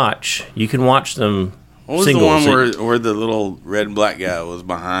can watch them. what was single, the one so- where the little red and black guy was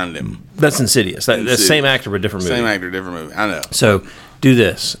behind him? That's Insidious. That Insidious. same actor but different movie. Same actor, different movie. I know. So do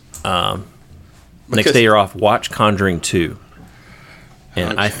this. Next Because- day you're off. Watch Conjuring 2.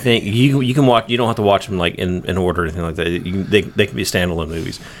 And I think you can watch. You don't have to watch them like in order or anything like that. They can be standalone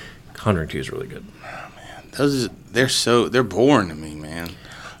movies. Conjuring 2 is really good. They're boring to me, man.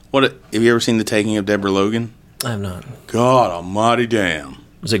 Have you ever seen The Taking of Deborah Logan? I have not. God almighty damn.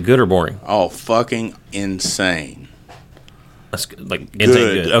 Is it good or boring? Oh, fucking insane. That's good. Like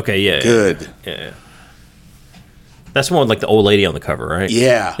insane good. Okay, yeah. Good. Yeah. That's the one with like the old lady on the cover, right?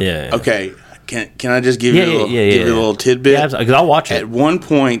 Yeah. Yeah. Okay. Can I just give Yeah, you a little, yeah, give you a little tidbit? Yeah, because I'll watch it. At one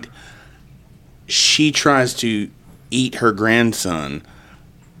point, she tries to eat her grandson,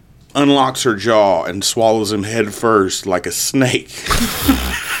 unlocks her jaw, and swallows him head first like a snake.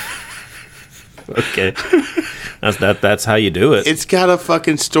 Okay. That's how you do it. It's got a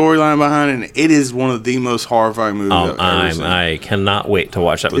fucking storyline behind it, and it is one of the most horrifying movies I've ever seen. I cannot wait to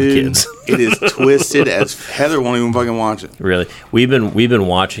watch that with the Dude, kids. It is twisted as Heather won't even fucking watch it. Really, we've been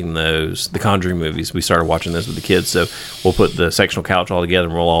watching the Conjuring movies. We started watching those with the kids, so we'll put the sectional couch all together,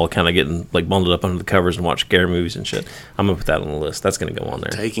 and we'll all kind of get like bundled up under the covers and watch scary movies and shit. I'm gonna put that on the list. That's gonna go on there.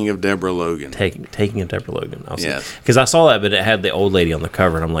 Taking of Deborah Logan. Taking a Deborah Logan. Yes. Because I saw that, but it had the old lady on the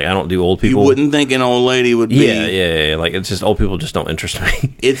cover, and I'm like, I don't do old You people. wouldn't think an old lady would be. Yeah. Like it's just old people just don't interest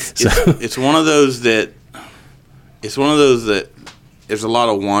me. It's one of those that. It's one of those that. There's a lot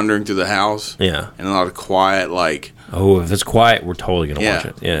of wandering through the house. Yeah. And a lot of quiet, like. Oh, if it's quiet, we're totally gonna watch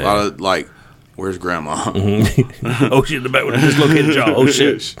it. Yeah. A lot of like Where's Grandma? Oh shit, the back with a dislocated jaw. Oh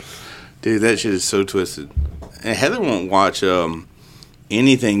shit. Dude, that shit is so twisted. And Heather won't watch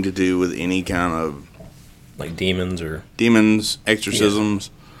anything to do with any kind of Like demons or... demons,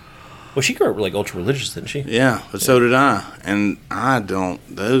 exorcisms. Well, she grew up like ultra religious, didn't she? Yeah, but so did I. And I don't.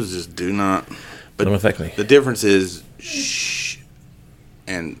 Those just do not. But Don't affect me. the difference is, shh.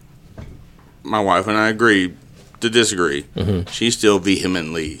 And my wife and I agree to disagree. She still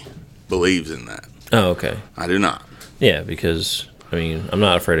vehemently believes in that. Oh, okay. I do not. Yeah, because, I mean, I'm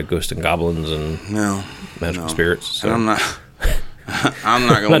not afraid of ghosts and goblins and No. magical spirits. So. And I'm not. I'm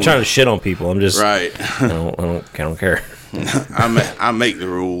not going. I'm not trying to shit on people. I'm just... Right. I don't care. I make the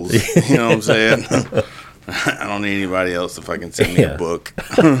rules. You know what I'm saying? I don't need anybody else to fucking send me a book.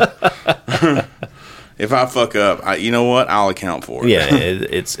 If I fuck up, you know what? I'll account for it. Yeah,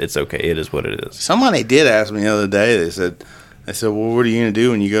 it's okay. It is what it is. Somebody did ask me the other day. They said, well, what are you going to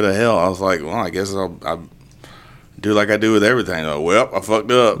do when you go to hell? I was like, well, I guess I'll do like I do with everything. Like, well, I fucked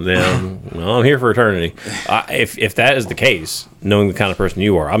up. Yeah, well, I'm here for eternity. If that is the case, knowing the kind of person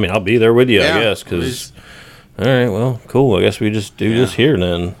you are, I mean, I'll be there with you, Yeah, I guess. Because, all right, well, cool. I guess we just do this here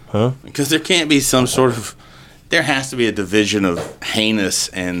then, huh? Because there can't be some sort of, there has to be a division of heinous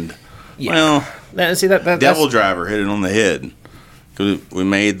and, well, See, Devil Driver hit it on the head. Because we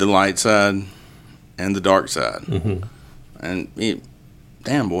made the light side and the dark side. And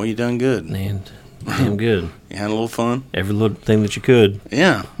damn, boy, you done good. Man, damn good. You had a little fun. Every little thing that you could.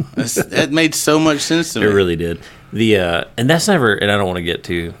 Yeah, that made so much sense to me. It really did. And that's never. And I don't want to get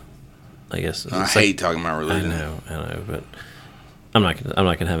to. I guess I hate talking about religion. I know, but I'm not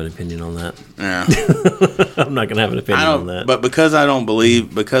gonna have an opinion on that. Yeah, I'm not gonna have an opinion on that. But because I don't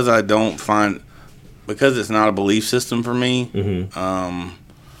believe, because it's not a belief system for me.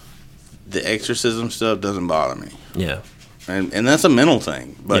 The exorcism stuff doesn't bother me. Yeah. And that's a mental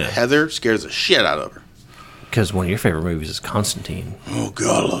thing. But Yeah. Heather scares the shit out of her. Because one of your favorite movies is Constantine. Oh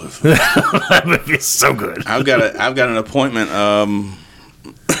God, I love it. That movie is so good. I've got an appointment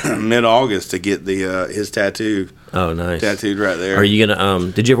mid-August to get his tattoo Oh, nice. tattooed right there. Are you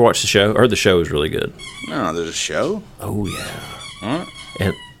gonna? Did you ever watch the show? I heard the show was really good. No, there's a show. Oh yeah. What?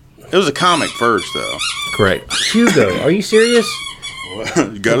 And It was a comic first, though. correct. Hugo, are you serious?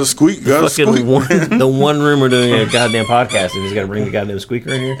 Got to squeak. Got to Fucking squeak. the one room we're doing a goddamn podcast, and he's got to bring the goddamn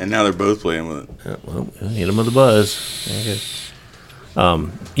squeaker in here. And now they're both playing with it. Well, hit him with the buzz.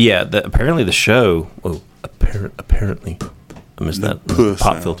 Okay. Yeah. Apparently the show. Oh, apparently, I missed that pop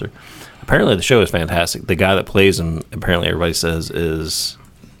sound. filter. Apparently the show is fantastic. The guy that plays him, apparently everybody says is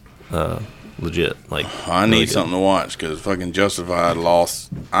legit. Like I need really good. something to watch because fucking Justified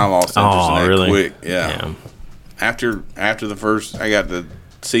lost. I lost interest Oh, in that really? quick. Yeah. Damn. After the first, I got to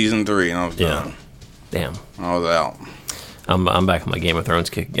season 3 and I was done. Damn. I was out. I'm back on my Game of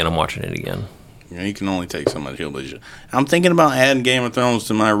Thrones kick again. I'm watching it again. You know, you can only take so much hillbilly shit. I'm thinking about adding Game of Thrones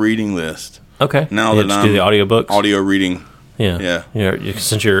to my reading list. Okay. Now Yeah, that just I'm do the audiobooks. audio reading. Yeah.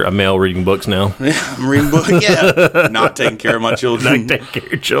 Since you're a male reading books now. Yeah, I'm reading books. Yeah, not taking care of my children. Take care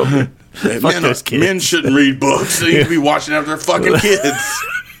of your children. Fuck those kids. Men shouldn't read books. They need to be watching after their fucking kids.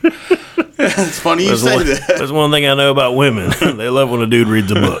 It's funny you say that. That's one thing I know about women. They love when a dude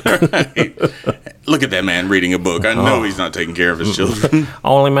reads a book. Look at that man reading a book. I know he's not taking care of his children.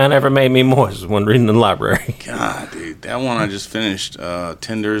 Only man ever made me moist was one reading in the library. God, dude, that one I just finished,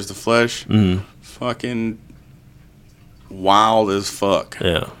 Tender as the Flesh. Fucking wild as fuck.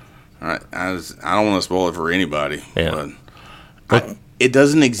 Yeah. All right, I don't want to spoil it for anybody. Yeah. But it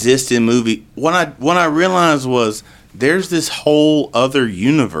doesn't exist in movie. What I realized was there's this whole other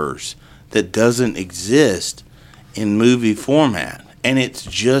universe that doesn't exist in movie format, and it's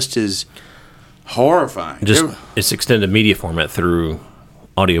just as horrifying. It's extended media format through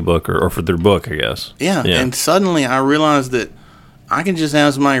audiobook or for their book, I guess. Yeah, and suddenly I realized that I can just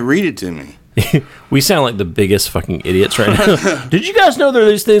have somebody read it to me. We sound like the biggest fucking idiots right now. Did you guys know there are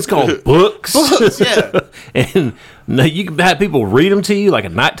these things called books? Books, yeah. And no, you can have people read them to you like a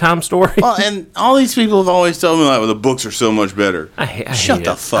nighttime story. Well, and all these people have always told me, like, well, the books are so much better. I Shut hate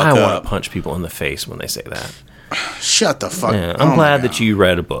the it. fuck I up. want to punch people in the face when they say that. Shut the fuck Yeah, up. I'm Oh, glad my that God. you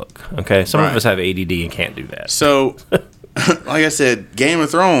read a book. Okay, some Right. of us have ADD and can't do that. So, like I said, Game of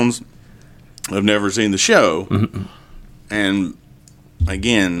Thrones, I've never seen the show. And,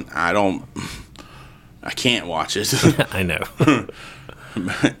 again, I can't watch it. I know.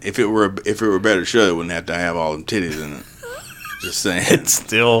 If it were a better show, it wouldn't have to have all them titties in it. Just saying.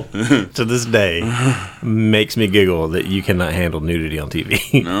 Still, to this day, makes me giggle that you cannot handle nudity on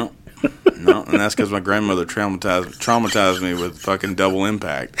TV. No. No, and that's because my grandmother traumatized me with fucking Double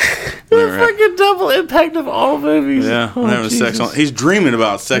Impact. The fucking Double Impact of all movies. Yeah, Oh, having sex Jesus. on. He's dreaming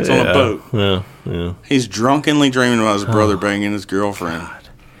about sex on a boat. Yeah. He's drunkenly dreaming about his brother banging his girlfriend.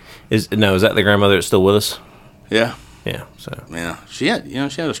 Is that the grandmother that's still with us? Yeah, Yeah. So yeah. She had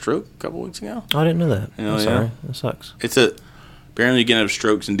a stroke a couple weeks ago. I didn't know that. Hell I'm yeah. sorry. That sucks. Apparently you can have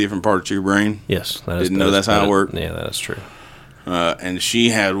strokes in different parts of your brain. Yes, that is. Didn't know that's how it worked. Yeah, that is true. And she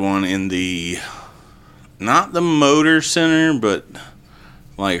had one in not the motor center, but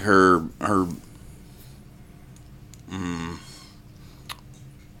like her.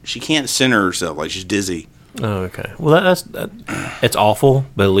 She can't center herself. Like she's dizzy. Oh, okay. Well, it's awful,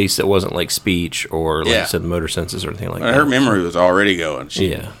 but at least it wasn't like speech or like you said motor senses or anything like that. Her memory was already going.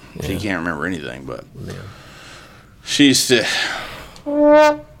 She Yeah. can't remember anything, but she's.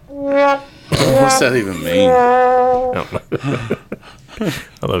 What's that even mean?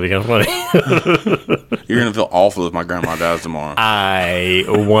 I love you, kind of funny. You're gonna feel awful if my grandma dies tomorrow. I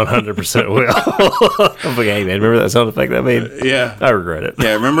 100% will. I'm like, hey man, remember that sound effect I made? Yeah, I regret it.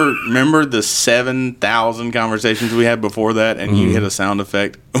 yeah. Remember the 7,000 conversations we had before that, and you hit a sound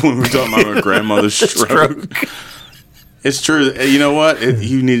effect when we were talking about my grandmother's stroke. It's true. You know what?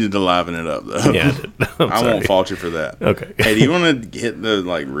 You needed to liven it up, though. Yeah, I did. I won't fault you for that. Okay. Hey, do you want to hit the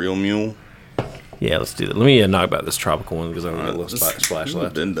real mule? Yeah, let's do that. Let me knock about this tropical one because I don't have a little splash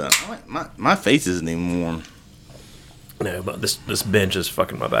left. Been done. My face isn't even warm. No, but this bench is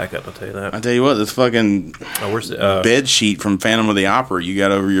fucking my back up. I'll tell you that. I tell you what, this fucking Where's the bed sheet from Phantom of the Opera you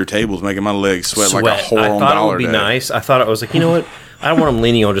got over your table is making my legs sweat like a whore I on thought it dollar would be day. nice. I thought I was like, you know what? I don't want them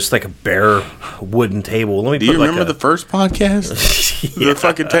leaning on just like a bare wooden table. Let me. Do you remember the first podcast? The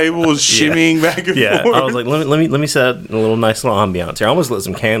fucking table was shimmying back and Yeah, forth. I was like, let me set a nice little ambiance here. I almost lit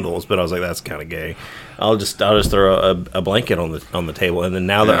some candles, but I was like, that's kind of gay. I'll just throw a blanket on the table, and then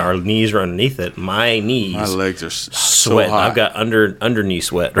now that our knees are underneath it, my knees, my legs are so sweating. hot. I've got under knee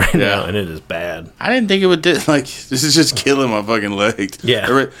sweat right now, and it is bad. I didn't think it would this is just killing my fucking legs. Yeah.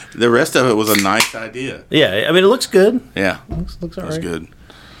 The rest of it was a nice idea. Yeah, I mean it looks good. Yeah. Looks That's alright. good.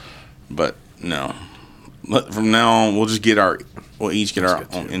 But no. From now on we'll each get our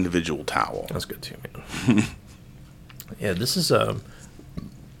own individual towel. That's good too, man. Yeah, this is I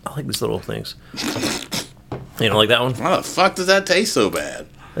like these little things. You don't like that one? Why the fuck does that taste so bad?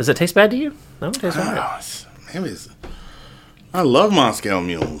 Does it taste bad to you? No, it tastes alright. I love Moscow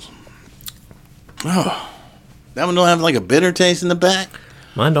mules. Oh, that one don't have like a bitter taste in the back.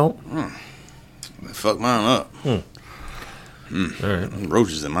 Mine don't. Fuck mine up. All right.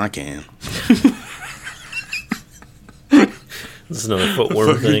 Roaches in my can. This is another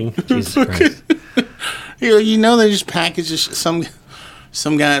footworm thing. Jesus Christ. You know they just package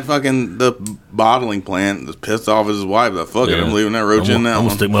some guy at fucking the bottling plant that's pissed off at his wife. But fuck it, I'm leaving that roach in that I'm one.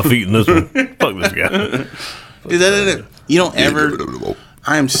 gonna stick my feet in this one. Fuck this guy. You don't ever.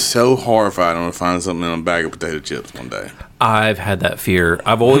 I am so horrified I'm gonna find something in a bag of potato chips one day. I've had that fear.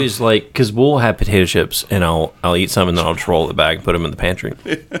 I've always because we'll have potato chips and I'll eat some and then I'll just roll the bag and put them in the pantry.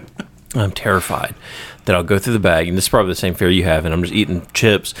 I'm terrified that I'll go through the bag, and this is probably the same fear you have, and I'm just eating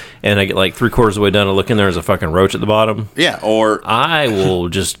chips and I get like 3/4 of the way done, I look in there's a fucking roach at the bottom. Yeah, or I will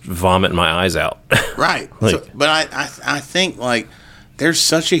just vomit my eyes out. right. But I think like there's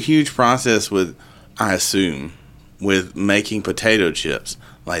such a huge process with, I assume, with making potato chips.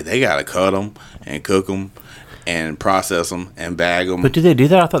 Like they gotta cut them and cook them and process them and bag them. But do they do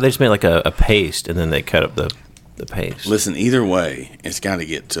that? I thought they just made like a paste and then they cut up the paste. Listen, either way, it's got to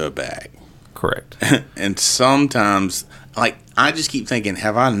get to a bag. Correct. And sometimes, like, I just keep thinking,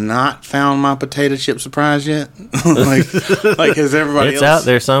 have I not found my potato chip surprise yet? like has everybody It's else out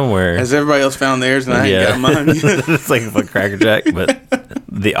there somewhere. Has everybody else found theirs and I ain't got mine yet? It's like a fucking Cracker Jack, but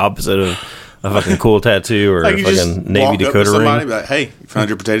the opposite of a fucking cool tattoo or Like a you just fucking Navy walk up to Dakota somebody ring. and be like, hey, you found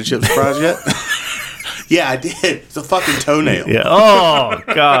your potato chip surprise yet? Yeah, I did. It's a fucking toenail. Yeah. Oh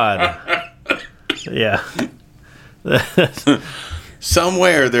God. Yeah.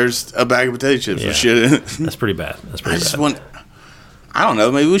 Somewhere there's a bag of potato chips Yeah. with shit in it. That's pretty bad. That's I pretty just bad. want. I don't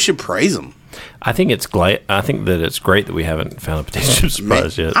know. Maybe we should praise them. I think I think that it's great that we haven't found a potato chip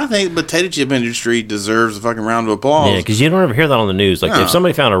surprise yet. I think the potato chip industry deserves a fucking round of applause. Yeah, because you don't ever hear that on the news. Like No. if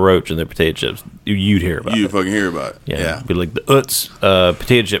somebody found a roach in their potato chips, you'd hear about You it. fucking hear about it. Yeah, be like the Utz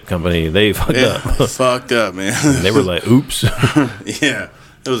potato chip company. They fucked Yeah. up. Fucked up, man. They were like, "Oops." Yeah.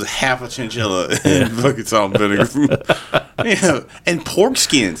 It was half a chinchilla and fucking salt and vinegar. Yeah. And pork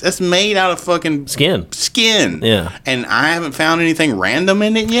skins. That's made out of fucking Skin. Yeah. And I haven't found anything random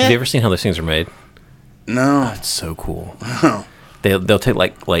in it yet. Have you ever seen how those things are made? No. It's so cool. They'll take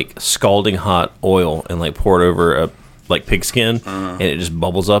like scalding hot oil and like pour it over like pig skin, and it just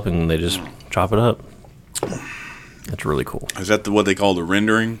bubbles up, and they just chop it up. That's really cool. Is that what they call the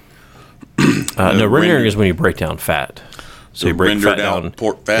rendering? No, rendering is when you break down fat. So you break fat down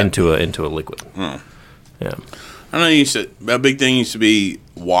pork fat into a liquid. Yeah. I know a big thing used to be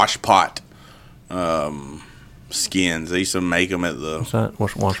wash pot skins. They used to make them at the. What's that?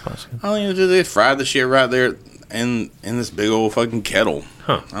 Wash pot skin? Oh, they fried the shit right there in this big old fucking kettle.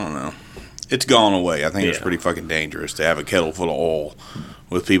 Huh. I don't know. It's gone away. I think it's pretty fucking dangerous to have a kettle full of oil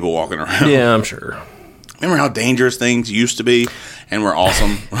with people walking around. Yeah, I'm sure. Remember how dangerous things used to be and were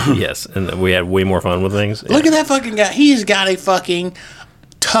awesome? Yes, and we had way more fun with things. Look at that fucking guy. He's got a fucking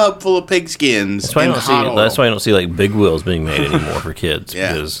tub full of pig skins. That's why I don't see like big wheels being made anymore for kids.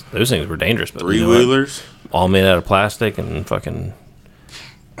 Yeah. Because those things were dangerous. But Three-wheelers. All made out of plastic and fucking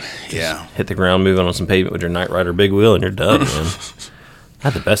hit the ground moving on some pavement with your Knight Rider big wheel and you're done, man. I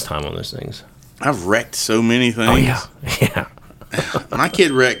had the best time on those things. I've wrecked so many things. Oh, yeah. My kid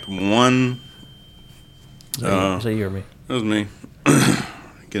wrecked one. Was that you or me? That was me.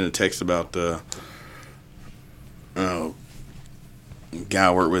 Getting a text about the guy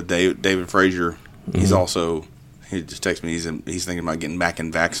I work with, David Frazier. He's he just texted me. He's thinking about getting back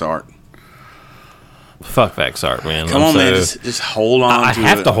in Vaxart. Fuck Vaxart, man. Come on, man. Just hold on. I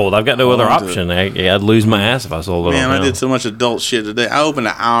have to hold. I've got no other option. I'd lose my ass if I sold it. Man, I did so much adult shit today. I opened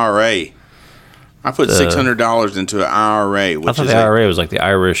an IRA. I put $600 into an IRA. I thought the IRA was like the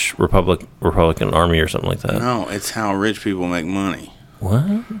Irish Republican Army or something like that. No, it's how rich people make money.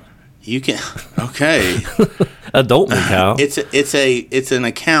 What? You can adult me, Kyle. It's an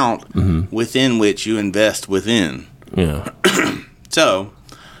account within which you invest within. Yeah. So,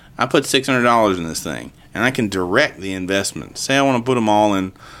 I put $600 in this thing, and I can direct the investment. Say I want to put them all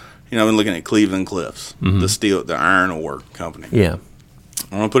in. I've been looking at Cleveland Cliffs, the iron ore company. Yeah.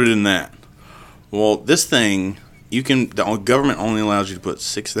 I want to put it in that. Well, this thing, the government only allows you to put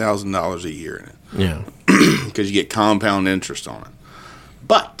 $6,000 a year in it. Yeah. Because you get compound interest on it.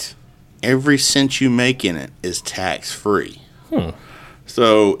 But every cent you make in it is tax-free.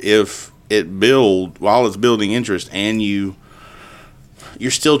 So if while it's building interest and you're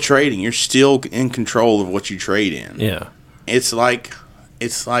still trading, you're still in control of what you trade in. Yeah. It's not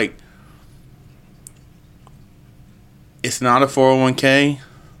a 401k.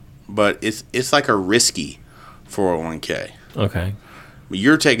 But it's like a risky 401k. Okay. But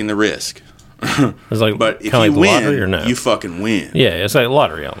you're taking the risk. It's like, but if you you win, lottery or no? You fucking win. Yeah, it's like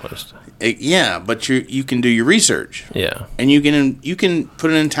lottery almost. But you can do your research. Yeah. And you can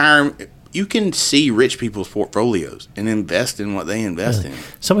put you can see rich people's portfolios and invest in what they invest in.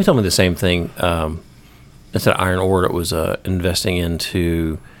 Somebody told me the same thing. Instead of iron ore, it was investing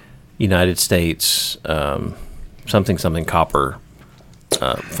into United States something copper.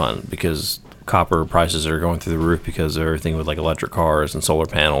 Fund, because copper prices are going through the roof because of everything with like electric cars and solar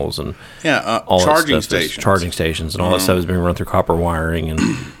panels and charging stations and all that stuff is being run through copper wiring, and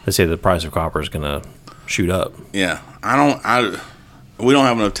they say the price of copper is going to shoot up. Yeah, we don't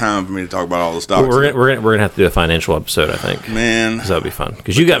have enough time for me to talk about all the stocks. We're gonna have to do a financial episode, I think. Man, that would be fun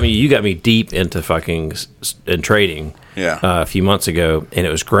because you got me deep into fucking in trading. Yeah, a few months ago, and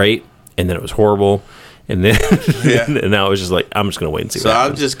it was great, and then it was horrible. And then, and now it's just like, I'm just going to wait and see what happens.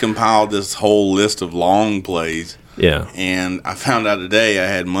 So I've just compiled this whole list of long plays. Yeah. And I found out today I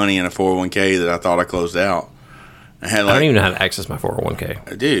had money in a 401k that I thought I closed out. I don't even know how to access my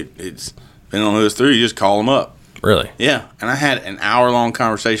 401k. Dude, it's depending on who it's through, you just call them up. Really? Yeah. And I had an hour-long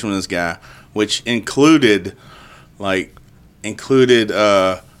conversation with this guy, which included,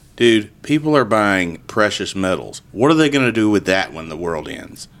 dude, people are buying precious metals. What are they going to do with that when the world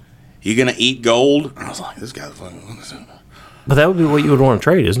ends? You gonna eat gold? And I was like, this guy's fucking. But that would be what you would want to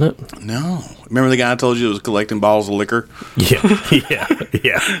trade, isn't it? No. Remember the guy I told you that was collecting bottles of liquor? Yeah.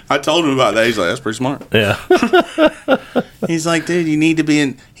 I told him about that. He's like, that's pretty smart. Yeah. He's like, dude, you need to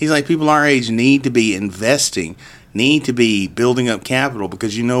be he's like, people our age need to be investing, need to be building up capital,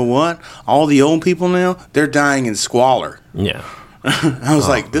 because you know what? All the old people now, they're dying in squalor. Yeah. I was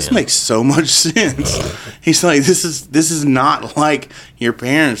like, this makes so much sense. He's like, this is not like your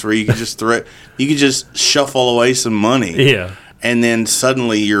parents where you could just shuffle away some money. Yeah. And then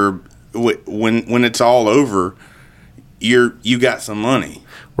suddenly when it's all over, you got some money.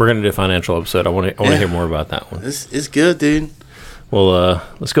 We're gonna do a financial episode. I want to hear more about that one. It's good, dude. Well,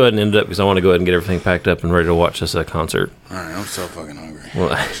 let's go ahead and end it because I want to go ahead and get everything packed up and ready to watch this concert. All right, I'm so fucking hungry.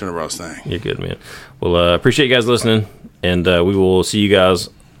 Well, I should have brought this thing. You're good, man. Well, appreciate you guys listening, and we will see you guys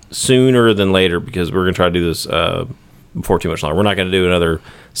sooner than later because we're going to try to do this before too much longer. We're not going to do another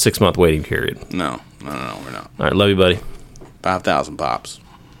 6-month waiting period. No, we're not. All right, love you, buddy. 5,000 pops.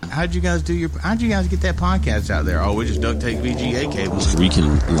 How'd you guys get that podcast out there? Oh, we just duct tape VGA cables. We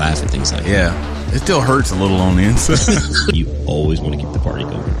can laugh at things like that. Yeah, it still hurts a little on the inside. You always want to keep the party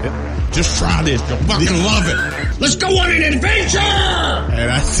going. Just try this. You'll fucking love it. Let's go on an adventure! And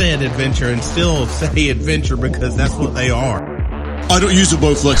I said adventure and still say adventure because that's what they are. I don't use a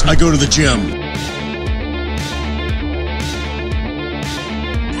Bowflex. I go to the gym.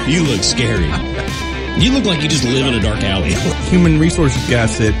 You look scary. You look like you just live in a dark alley. Human resources guy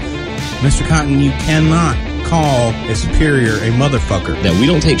said, Mr. Cotton, you cannot call a superior a motherfucker. That we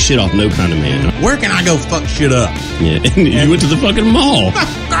don't take shit off no kind of man. Where can I go fuck shit up? Yeah, you went to the fucking mall.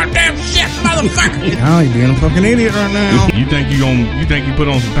 Goddamn shit, motherfucker! Oh, you're being a fucking idiot right now. You think you put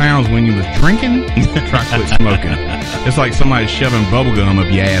on some pounds when you was drinking? Try quit smoking. It's like somebody shoving bubble gum up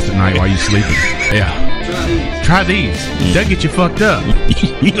your ass at night while you sleeping. Yeah. Try these. They'll get you fucked up.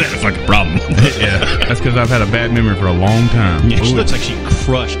 You had a fucking problem. Yeah. That's because I've had a bad memory for a long time. Yeah, she looks like she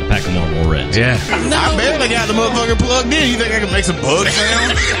crushed a pack of Marlboro Reds. Yeah. I barely got the motherfucker plugged in. You think I can make some bug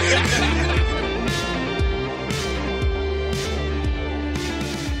sounds?